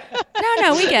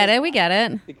 No, we get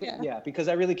it. Because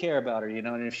I really care about her,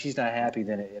 and if she's not happy,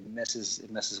 then it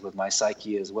messes with my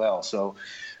psyche as well. So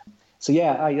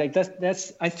yeah,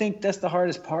 I think that's the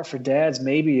hardest part for dads.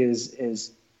 Maybe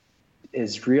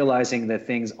is realizing that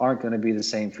things aren't going to be the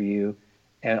same for you,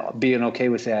 and being okay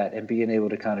with that, and being able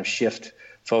to kind of shift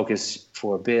focus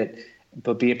for a bit,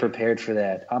 but being prepared for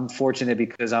that. I'm fortunate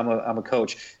because I'm a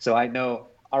coach, so I know.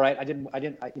 All right,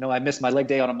 I missed my leg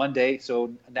day on a Monday,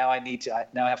 so now I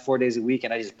have 4 days a week,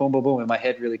 and I just boom in my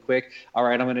head really quick. All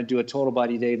right, I'm going to do a total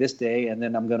body day this day, and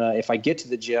then if I get to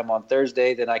the gym on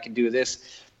Thursday, then I can do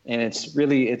this, and it's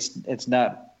really it's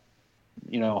not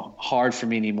hard for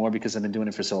me anymore because I've been doing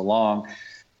it for so long.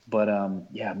 But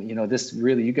this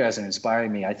really, you guys are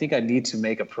inspiring me. I think I need to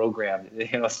make a program,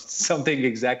 something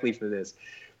exactly for this,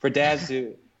 for dads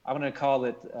to. I'm going to call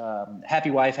it Happy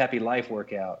Wife, Happy Life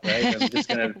workout, right? I'm just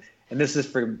going to, and this is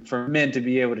for men to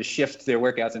be able to shift their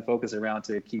workouts and focus around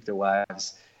to keep their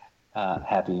wives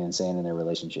happy and sane in their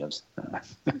relationships.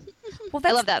 Well,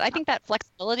 I love that. I think that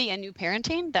flexibility and new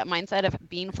parenting, that mindset of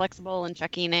being flexible and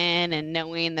checking in and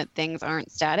knowing that things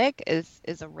aren't static is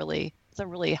a really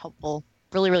helpful,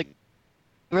 really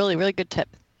good tip.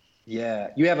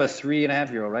 Yeah. You have a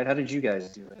 3.5-year-old, right? How did you guys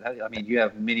do it? I mean, you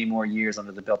have many more years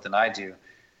under the belt than I do.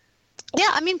 Yeah,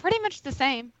 I mean, pretty much the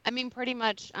same. I mean, pretty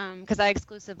much because I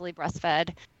exclusively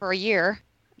breastfed for a year,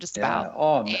 just about.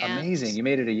 Oh, amazing. You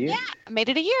made it a year? Yeah, I made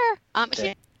it a year.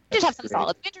 Okay. just have some great.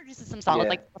 solids. We introduced some solids Yeah.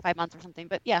 like 4 or 5 months or something.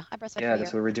 But yeah, I breastfed Yeah, for a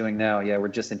that's year. what we're doing now. Yeah, we're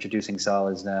just introducing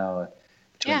solids now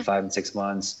between Yeah. 5 and 6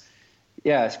 months.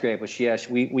 Yeah, it's great. But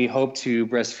we hope to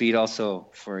breastfeed also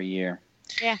for a year.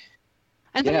 Yeah.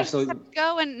 And Yeah, then you just so have to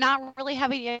go and not really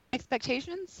have any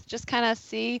expectations. Just kind of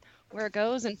see where it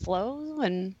goes and flows.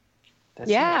 And that's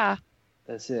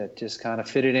it. Just kind of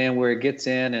fit it in where it gets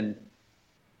in and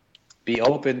be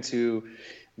open to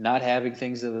not having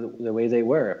things the way they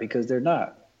were, because they're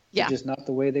not. Yeah. They're just not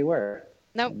the way they were.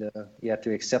 Nope. And, you have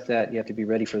to accept that. You have to be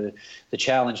ready for the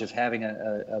challenge of having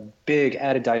a big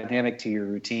added dynamic to your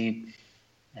routine.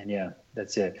 And yeah,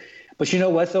 that's it. But you know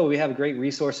what, though? We have great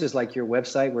resources like your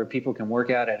website where people can work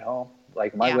out at home,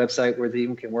 like my website where they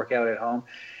even can work out at home.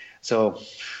 So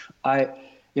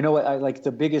you know what, like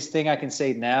the biggest thing I can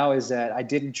say now is that I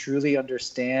didn't truly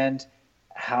understand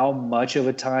how much of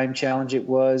a time challenge it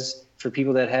was for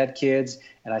people that had kids.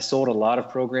 And I sold a lot of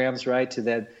programs, right, to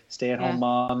that stay-at-home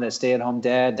mom, that stay-at-home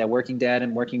dad, that working dad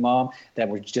and working mom that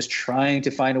were just trying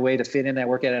to find a way to fit in that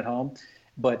workout at home.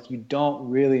 But you don't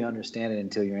really understand it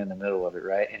until you're in the middle of it,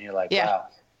 right? And you're like, wow,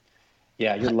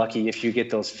 yeah, you're lucky if you get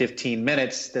those 15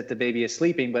 minutes that the baby is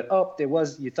sleeping. But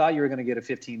you thought you were going to get a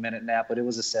 15-minute nap, but it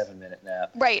was a 7-minute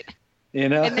nap. Right. You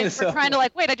know, and then we're trying to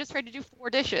wait, I just tried to do 4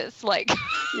 dishes. Like,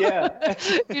 yeah,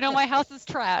 my house is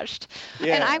trashed.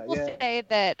 Yeah, and I will say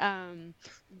that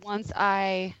once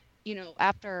I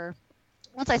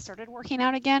started working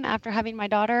out again after having my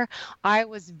daughter, I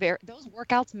was those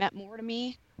workouts meant more to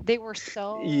me. They were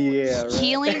so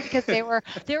healing because they were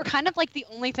kind of like the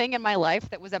only thing in my life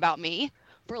that was about me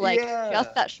for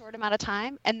just that short amount of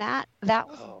time. And that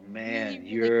was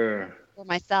really for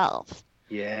myself.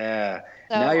 Yeah.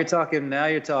 So, now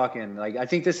you're talking. Like, I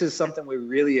think this is something we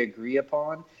really agree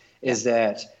upon is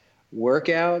that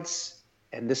workouts,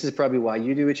 and this is probably why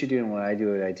you do what you do and why I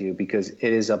do what I do, because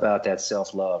it is about that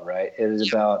self-love, right? It is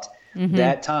about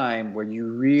that time where you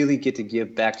really get to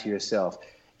give back to yourself.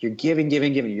 You're giving.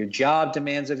 Your job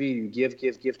demands of you. You give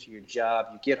to your job.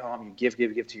 You get home, you give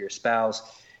to your spouse.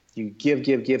 You give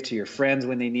to your friends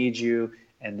when they need you.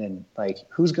 And then, like,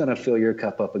 who's going to fill your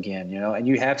cup up again, you know? And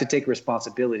you have to take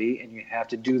responsibility, and you have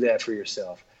to do that for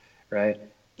yourself, right?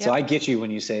 Yep. So I get you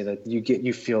when you say that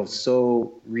you feel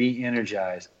so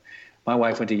re-energized. My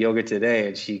wife went to yoga today,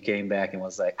 and she came back and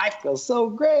was like, I feel so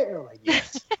great. And I'm like,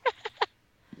 yes.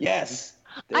 Yes.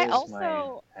 I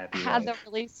also had the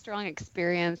really strong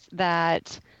experience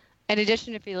that in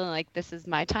addition to feeling like this is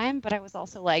my time, but I was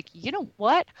also like, you know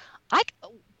what?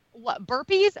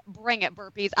 Burpees? Bring it,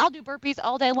 burpees. I'll do burpees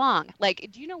all day long. Like,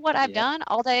 do you know what I've done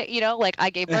all day? You know, like I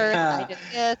gave birth, I did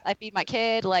this, I feed my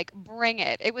kid, like bring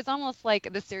it. It was almost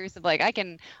like the series of like, I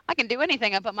can do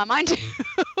anything I put my mind to.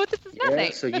 This is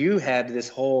nothing. So you had this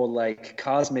whole like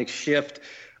cosmic shift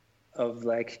of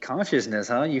like consciousness,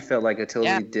 huh? You felt like a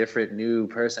totally different new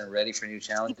person, ready for new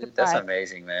challenges. That's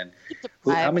amazing, man.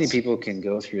 How many people can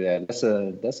go through that?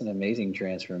 That's an amazing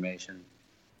transformation.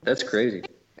 That's crazy.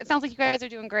 It sounds like you guys are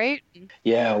doing great.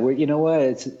 Yeah, you know what?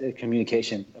 It's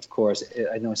communication, of course.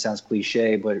 I know it sounds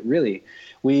cliche, but really,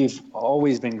 we've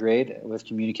always been great with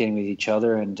communicating with each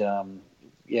other. And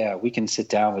we can sit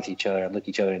down with each other and look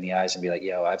each other in the eyes and be like,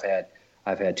 "Yo, I've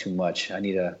had too much. I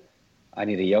need a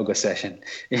yoga session."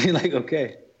 And you're like,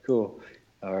 "Okay, cool."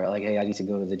 Or like, "Hey, I need to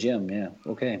go to the gym." Yeah,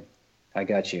 okay, I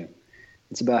got you.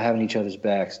 It's about having each other's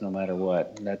backs, no matter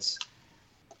what. And that's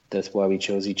why we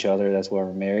chose each other. That's why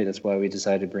we're married. That's why we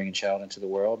decided to bring a child into the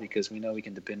world, because we know we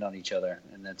can depend on each other,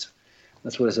 and that's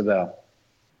what it's about.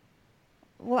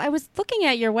 Well, I was looking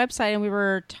at your website, and we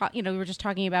were just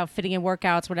talking about fitting in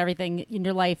workouts when everything in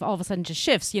your life all of a sudden just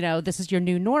shifts. You know, this is your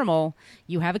new normal.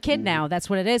 You have a kid now. That's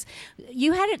what it is.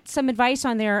 You had some advice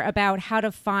on there about how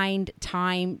to find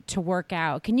time to work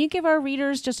out. Can you give our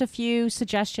readers just a few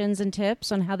suggestions and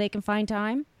tips on how they can find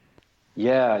time?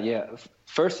 Yeah.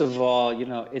 First of all, you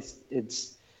know,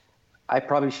 it's. I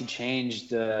probably should change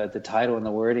the title and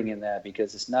the wording in that,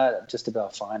 because it's not just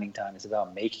about finding time; it's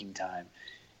about making time.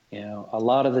 You know, a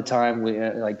lot of the time we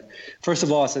first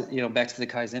of all, it's, back to the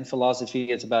Kaizen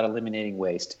philosophy. It's about eliminating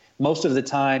waste. Most of the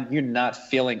time, you're not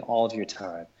filling all of your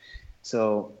time,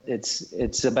 so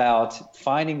it's about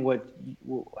finding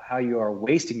how you are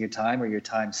wasting your time, or your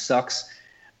time sucks,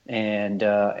 and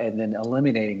then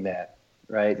eliminating that.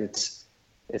 Right?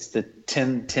 It's the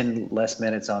 10 less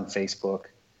minutes on Facebook.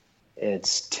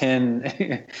 It's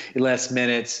 10 less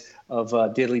minutes of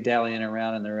diddly-dallying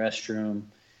around in the restroom.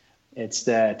 It's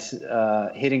that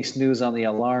hitting snooze on the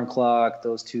alarm clock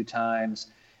those 2 times,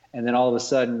 and then all of a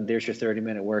sudden there's your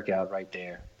 30-minute workout right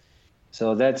there.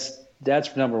 So that's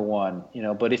number one.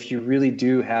 But if you really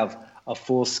do have a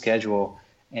full schedule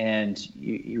and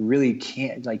you really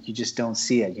can't, like, you just don't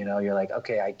see it. You're like,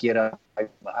 okay, I get up, I'm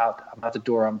out the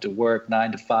door, I'm to work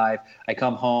 9 to 5. I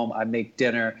come home, I make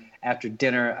dinner. After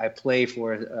dinner, I play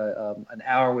for an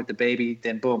hour with the baby,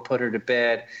 then boom, put her to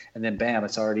bed, and then bam,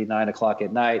 it's already 9 o'clock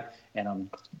at night, and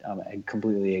I'm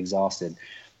completely exhausted.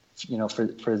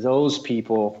 For those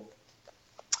people,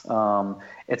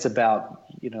 it's about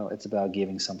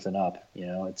giving something up.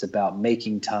 It's about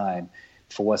making time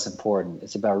for what's important.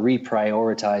 It's about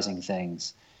reprioritizing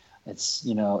things. It's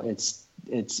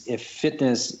if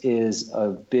fitness is a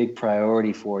big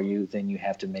priority for you, then you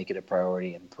have to make it a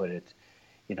priority and put it,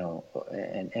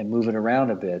 and move it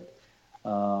around a bit.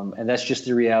 And that's just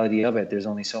the reality of it. There's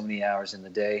only so many hours in the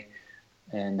day,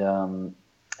 and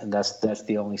that's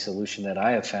the only solution that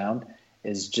I have found,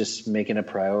 is just making a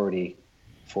priority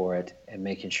for it and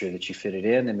making sure that you fit it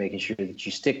in and making sure that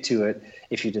you stick to it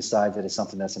if you decide that it's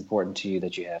something that's important to you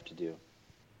that you have to do.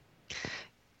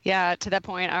 Yeah, to that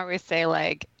point, I always say,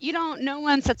 like, no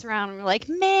one sits around and we're like,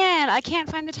 man, I can't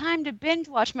find the time to binge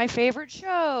watch my favorite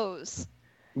shows.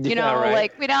 Right.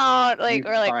 Like, we don't, like,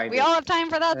 we're like, we all have time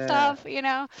for that stuff,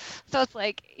 So it's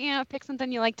like, pick something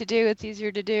you like to do. It's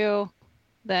easier to do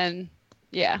than,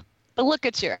 yeah. But look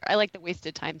at I like the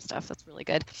wasted time stuff. That's really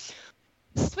good.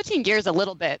 Switching gears a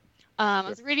little bit, I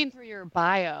was reading through your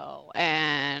bio,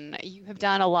 and you have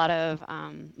done a lot of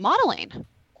modeling.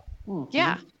 Mm-hmm.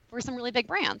 Yeah, for some really big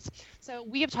brands. So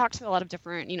we have talked to a lot of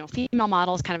different, female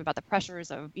models, kind of about the pressures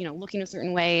of, looking a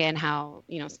certain way, and how,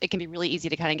 it can be really easy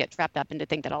to kind of get trapped up into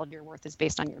think that all of your worth is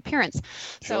based on your appearance.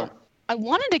 Sure. So I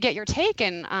wanted to get your take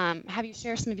and have you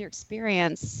share some of your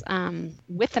experience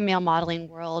with the male modeling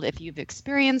world, if you've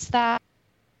experienced that.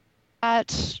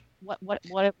 What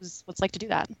what's like to do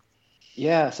that?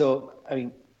 Yeah, so I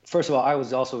mean, first of all, I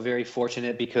was also very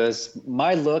fortunate because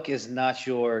my look is not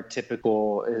your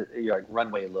typical like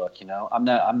runway look. I'm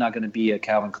not going to be a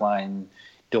Calvin Klein,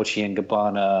 Dolce and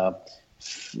Gabbana,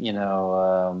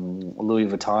 Louis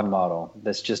Vuitton model.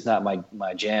 That's just not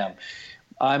my jam.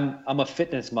 I'm a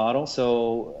fitness model,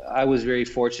 so I was very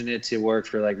fortunate to work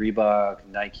for like Reebok,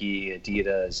 Nike,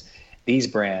 Adidas, these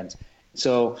brands.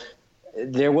 So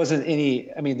there wasn't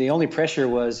any. I mean, the only pressure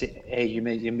was, hey, you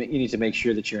need to make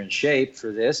sure that you're in shape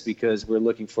for this, because we're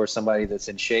looking for somebody that's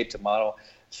in shape to model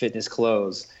fitness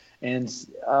clothes. And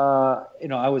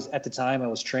I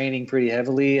was training pretty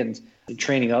heavily and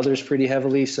training others pretty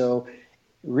heavily. So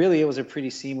really, it was a pretty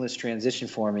seamless transition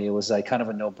for me. It was like kind of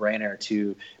a no-brainer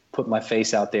to put my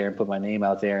face out there and put my name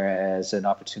out there as an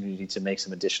opportunity to make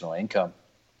some additional income.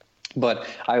 But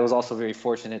I was also very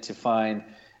fortunate to find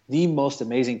the most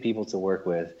amazing people to work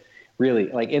with. Really,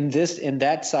 like in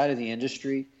that side of the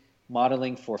industry,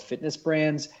 modeling for fitness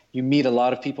brands, you meet a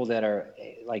lot of people that are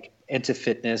like into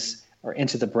fitness or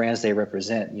into the brands they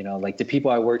represent. Like the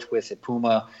people I worked with at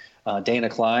Puma, Dana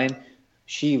Klein,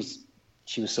 she was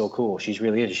so cool. She's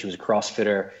really into. She was a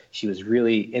CrossFitter. She was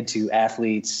really into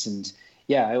athletes, and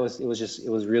yeah, it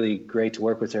was really great to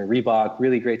work with her. Reebok,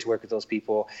 really great to work with those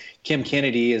people. Kim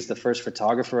Kennedy is the first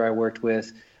photographer I worked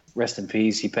with. Rest in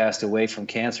peace. He passed away from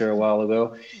cancer a while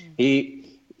ago. When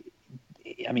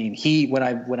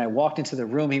I walked into the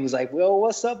room, he was like, "Well,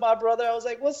 what's up, my brother?" I was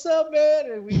like, "What's up,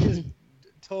 man?" And we just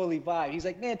totally vibe. He's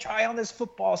like, "Man, try on this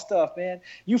football stuff, man.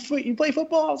 You play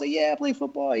football?" I was like, "Yeah, I play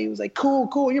football." He was like,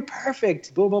 "Cool. You're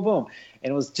perfect." Boom, boom, boom.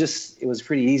 And it was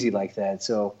pretty easy like that.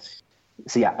 So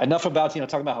yeah, enough about,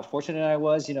 talking about how fortunate I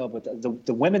was, but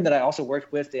the women that I also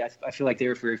worked with, I feel like they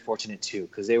were very fortunate too,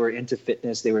 because they were into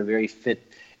fitness. They were very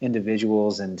fit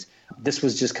individuals. And this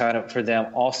was just kind of for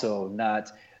them also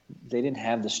they didn't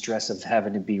have the stress of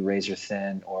having to be razor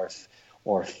thin or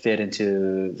fit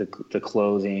into the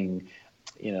clothing,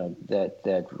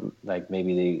 that like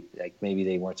maybe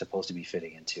they weren't supposed to be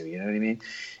fitting into, you know what I mean?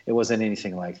 It wasn't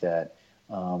anything like that.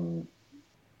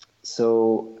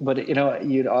 So, but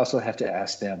you'd also have to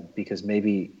ask them, because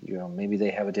maybe they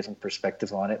have a different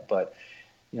perspective on it. But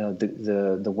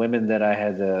the women that I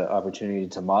had the opportunity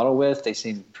to model with, they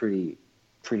seemed pretty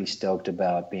stoked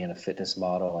about being a fitness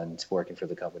model and working for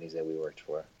the companies that we worked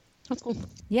for. That's cool.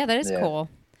 Yeah, that is cool.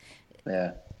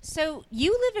 Yeah. So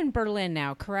you live in Berlin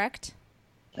now, correct?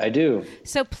 I do.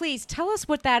 So please tell us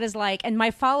what that is like. And my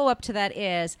follow-up to that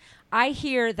is, I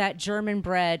hear that German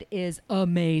bread is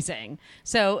amazing.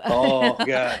 So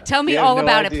tell me all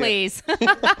about it, please.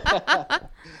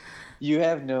 You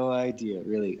have no idea,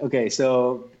 really. Okay,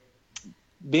 so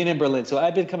being in Berlin. So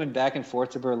I've been coming back and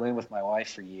forth to Berlin with my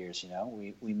wife for years.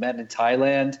 We met in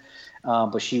Thailand,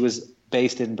 but she was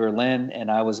based in Berlin and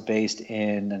I was based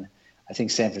in, I think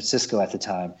San Francisco at the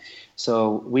time.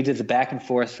 So we did the back and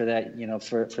forth for that,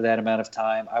 for that amount of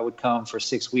time. I would come for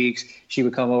 6 weeks. She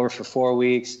would come over for 4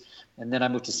 weeks. And then I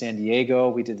moved to San Diego.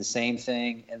 We did the same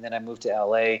thing. And then I moved to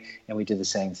LA and we did the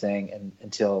same thing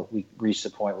until we reached the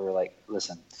point where we were like,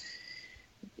 listen,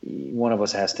 one of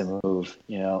us has to move,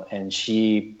 and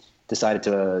she decided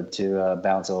to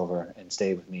bounce over and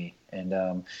stay with me.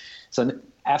 And so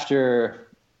after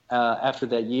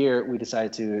that year, we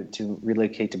decided to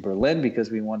relocate to Berlin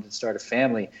because we wanted to start a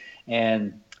family.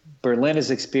 And Berlin is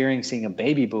experiencing a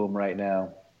baby boom right now.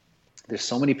 There's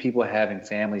so many people having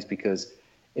families because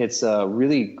it's a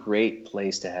really great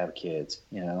place to have kids.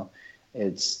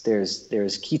 There's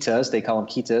kitas, they call them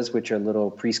kitas, which are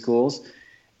little preschools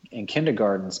and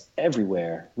kindergartens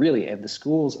everywhere, really. And the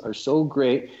schools are so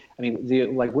great. I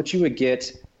mean, like what you would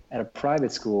get at a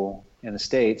private school in the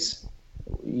States,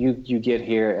 you get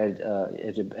here at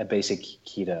a basic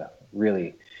kita,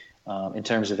 really, in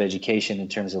terms of education, in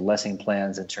terms of lesson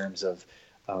plans, in terms of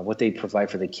what they provide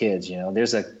for the kids.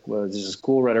 There's a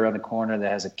school right around the corner that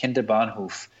has a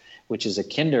Kinderbahnhof, which is a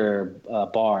kinder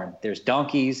barn. There's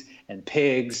donkeys and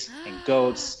pigs and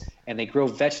goats, and they grow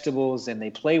vegetables and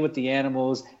they play with the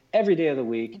animals every day of the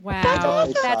week.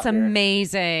 Wow, that's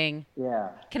amazing. Yeah.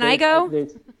 Can I go?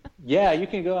 Yeah, you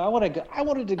can go. I wanted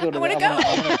to go to.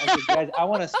 I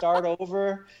want to start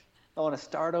over. I want to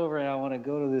start over, and I want to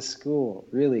go to this school.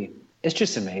 Really, it's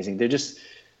just amazing.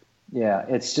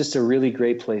 It's just a really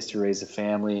great place to raise a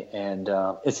family, and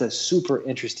it's a super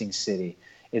interesting city.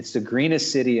 It's the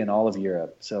greenest city in all of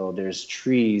Europe. So there's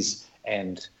trees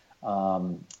and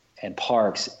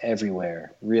parks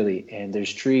everywhere, really, and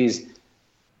there's trees,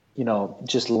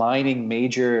 just lining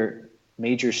major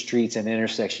streets and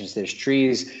intersections. There's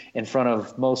trees in front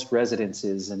of most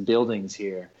residences and buildings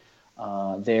here.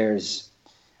 There's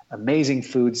amazing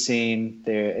food scene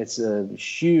there. It's a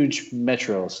huge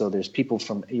metro. So there's people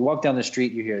you walk down the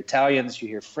street, you hear Italians, you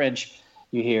hear French,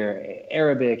 you hear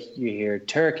Arabic, you hear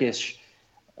Turkish,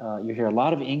 you hear a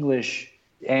lot of English,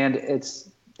 and it's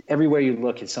everywhere you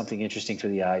look, it's something interesting for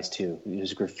the eyes too.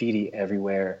 There's graffiti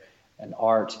everywhere and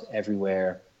art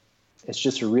everywhere. It's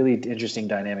just a really interesting,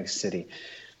 dynamic city.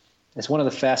 It's one of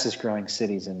the fastest growing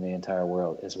cities in the entire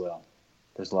world as well.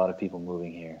 There's a lot of people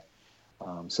moving here.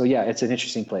 It's an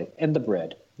interesting place. And the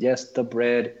bread. Yes, the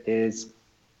bread is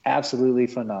absolutely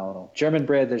phenomenal. German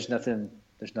bread, there's nothing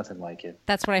like it.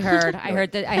 That's what I heard. I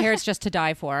heard it's just to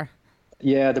die for.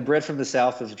 Yeah, the bread from the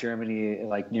south of Germany,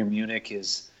 like near Munich,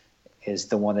 is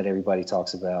the one that everybody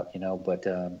talks about, But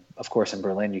of course, in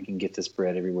Berlin, you can get this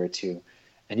bread everywhere too.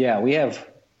 And yeah, we have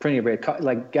plenty of bread.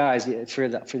 Like guys, for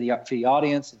the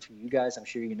audience and for you guys, I'm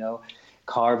sure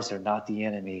carbs are not the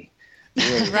enemy.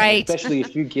 Really. Right. Especially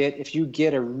if you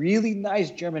get a really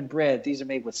nice German bread. These are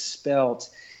made with spelt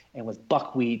and with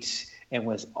buckwheat and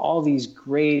with all these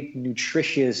great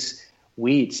nutritious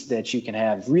wheats that you can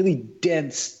have. Really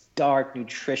dense, dark,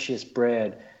 nutritious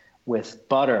bread with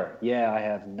butter. Yeah, I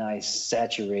have nice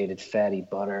saturated fatty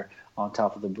butter on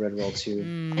top of the bread roll too.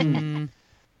 Mm.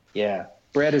 Yeah.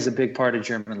 Bread is a big part of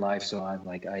German life, so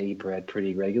I eat bread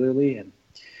pretty regularly, and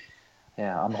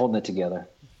yeah, I'm holding it together.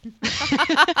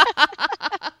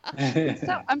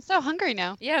 I'm so hungry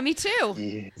now. Yeah, me too.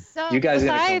 Yeah. So you guys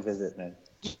gotta come visit, man.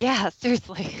 Yeah,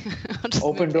 seriously.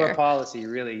 Open door policy,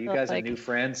 really. You guys are new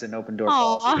friends, and open door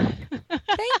policy.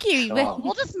 Thank you.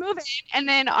 We'll just move in, and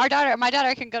then my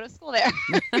daughter can go to school there.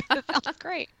 That sounds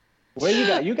great. Where you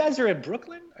guys? You guys are in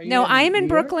Brooklyn? No, I'm in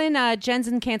Brooklyn. Jen's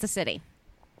in Kansas City.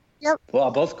 Yep. Well,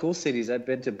 both cool cities. I've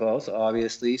been to both,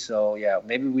 obviously. So yeah,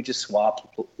 maybe we just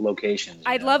swap locations.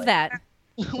 I'd love that.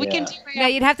 We can do. Yeah,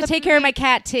 you'd have to take care of my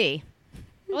cat T.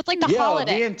 Well, it's like the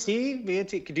holiday. Me and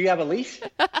T. Do you have a leash?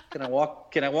 Can I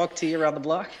walk T around the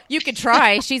block? You could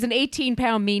try. She's an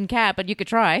 18-pound mean cat, but you could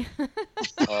try.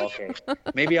 Oh, okay.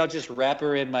 Maybe I'll just wrap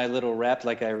her in my little wrap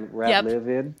like I wrap Liv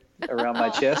in around my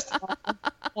chest.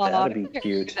 That'd be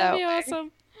cute. That'd be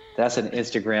awesome. That's an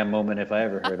Instagram moment if I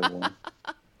ever heard of one.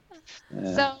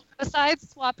 Yeah. So besides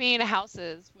swapping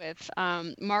houses with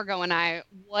Margot and I,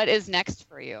 what is next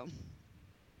for you?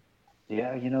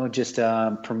 Yeah, just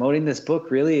promoting this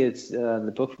book. Really, it's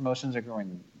the book promotions are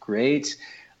going great.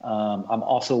 I'm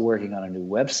also working on a new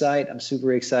website I'm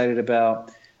super excited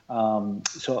about.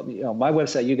 So my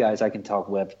website, you guys, I can talk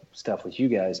web stuff with you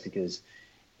guys because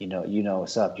you know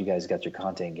what's up. You guys got your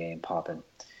content game popping.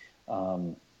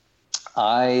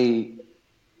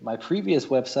 My previous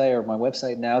website, or my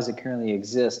website now as it currently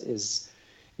exists, is,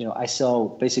 I sell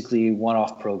basically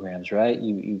one-off programs, right?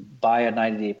 You buy a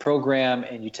 90-day program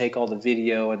and you take all the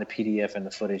video and the PDF and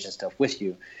the footage and stuff with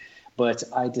you. But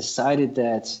I decided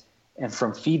that and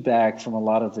from feedback from a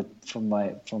lot of from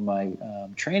my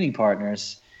training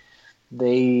partners,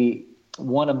 they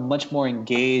want a much more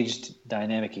engaged,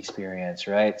 dynamic experience,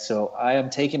 right? So I am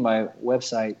taking my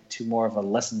website to more of a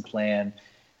lesson plan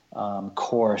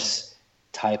course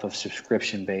type of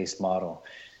subscription-based model.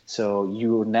 So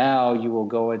you will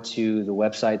go into the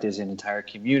website. There's an entire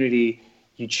community.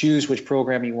 You choose which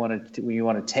program you want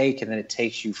to take, and then it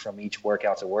takes you from each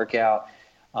workout to workout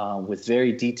with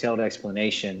very detailed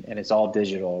explanation, and it's all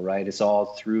digital, right? It's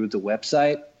all through the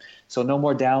website. So no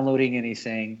more downloading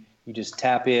anything. You just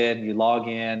tap in, you log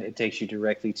in, it takes you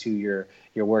directly to your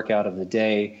workout of the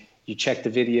day. You check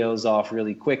the videos off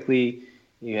really quickly.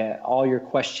 You have all your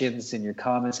questions and your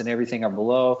comments and everything are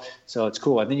below. So it's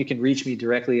cool. And then you can reach me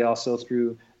directly also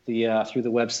through the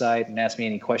website and ask me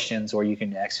any questions, or you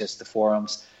can access the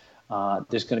forums.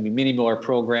 There's going to be many more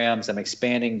programs. I'm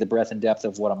expanding the breadth and depth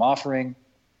of what I'm offering.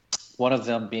 One of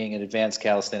them being an advanced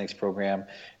calisthenics program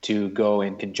to go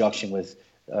in conjunction with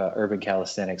urban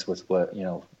calisthenics with what,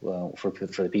 for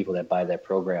the people that buy that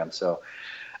program. So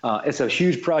it's a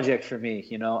huge project for me.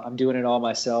 I'm doing it all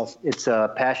myself. It's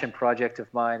a passion project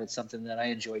of mine. It's something that I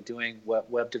enjoy doing,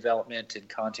 web development and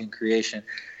content creation.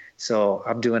 So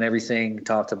I'm doing everything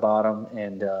top to bottom,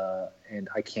 and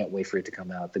I can't wait for it to come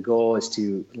out. The goal is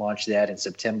to launch that in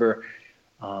September.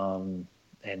 And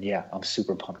yeah, I'm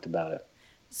super pumped about it.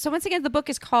 So once again, the book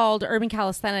is called Urban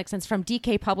Calisthenics, and it's from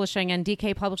DK Publishing. And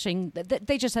DK Publishing,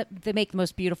 they make the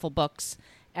most beautiful books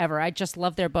ever. I just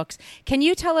love their books. Can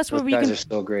you tell us where we can? Those guys are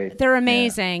so great. They're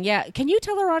amazing. Yeah. Can you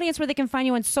tell our audience where they can find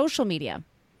you on social media?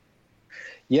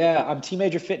 Yeah, I'm T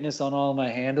Major Fitness on all my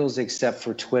handles except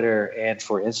for Twitter and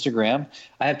for Instagram.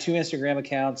 I have 2 Instagram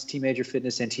accounts, T Major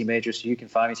Fitness and T Major, so you can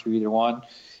find me through either one.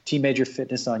 T Major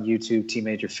Fitness on YouTube, T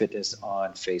Major Fitness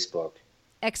on Facebook.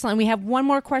 Excellent. We have one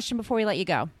more question before we let you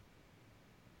go.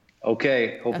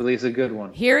 Okay. Hopefully it's a good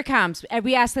one. Here it comes.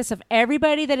 We ask this of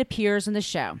everybody that appears in the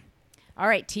show. All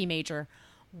right, T Major.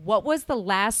 What was the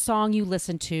last song you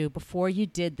listened to before you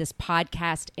did this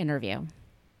podcast interview?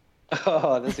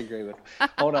 Oh, that's a great one.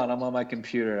 Hold on. I'm on my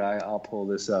computer. I'll pull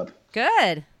this up.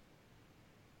 Good.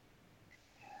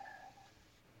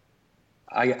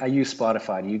 I use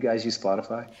Spotify. Do you guys use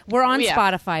Spotify? We're on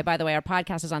Spotify, by the way. Our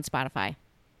podcast is on Spotify.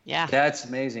 Yeah. That's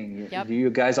amazing. Yep. Do you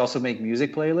guys also make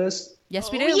music playlists?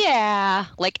 Yes, we do. Yeah.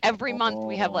 Like every month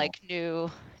we have like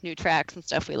new tracks and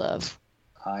stuff we love.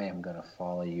 I am going to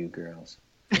follow you girls.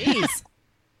 Jeez.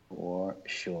 For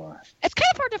sure. It's kind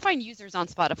of hard to find users on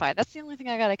Spotify. That's the only thing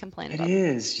I got to complain about. It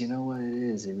is. You know what it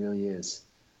is? It really is.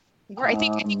 I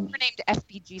think we're named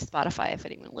FBG Spotify. If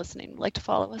anyone listening would like to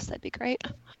follow us, that'd be great.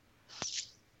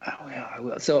 Oh, yeah, I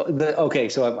will. So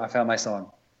I found my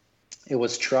song. It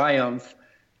was Triumph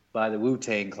by the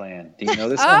Wu-Tang Clan. Do you know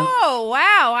this song? Oh,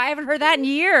 wow. I haven't heard that in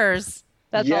years.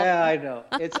 That's awesome. I know.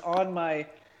 It's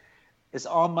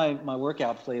on my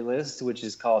workout playlist, which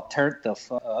is called Turn the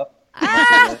Fuck Up.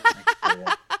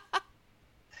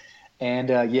 And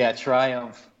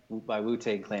Triumph by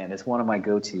Wu-Tang Clan. It's one of my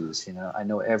go-tos. I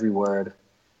know every word,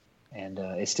 and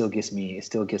it still gets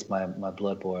my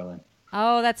blood boiling.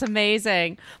 Oh, that's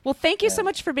amazing. Well, thank you so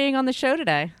much for being on the show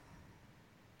today.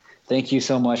 Thank you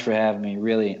so much for having me.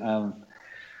 Really, I'm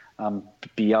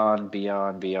beyond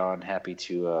happy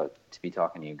to be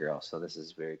talking to you, girl. So this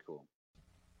is very cool.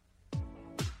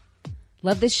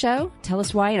 Love this show? Tell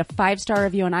us why in a 5-star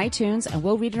review on iTunes, and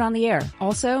we'll read it on the air.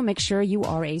 Also, make sure you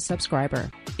are a subscriber.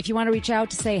 If you want to reach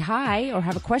out to say hi or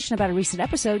have a question about a recent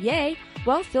episode,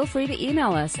 well, feel free to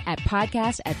email us at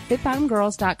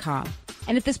podcast@fitbottomgirls.com.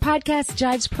 And if this podcast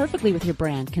jives perfectly with your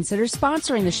brand, consider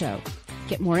sponsoring the show.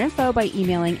 Get more info by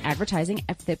emailing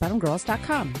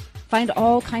advertising@fitbottomgirls.com. Find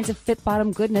all kinds of Fit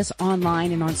Bottom goodness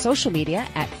online and on social media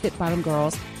at Fit Bottom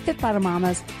Girls, Fit Bottom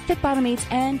Mamas, Fit Bottom Eats,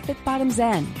 and Fit Bottom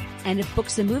Zen. And if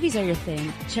books and movies are your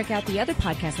thing, check out the other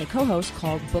podcast I co-host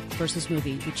called Book versus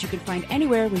Movie, which you can find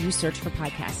anywhere where you search for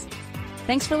podcasts.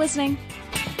 Thanks for listening.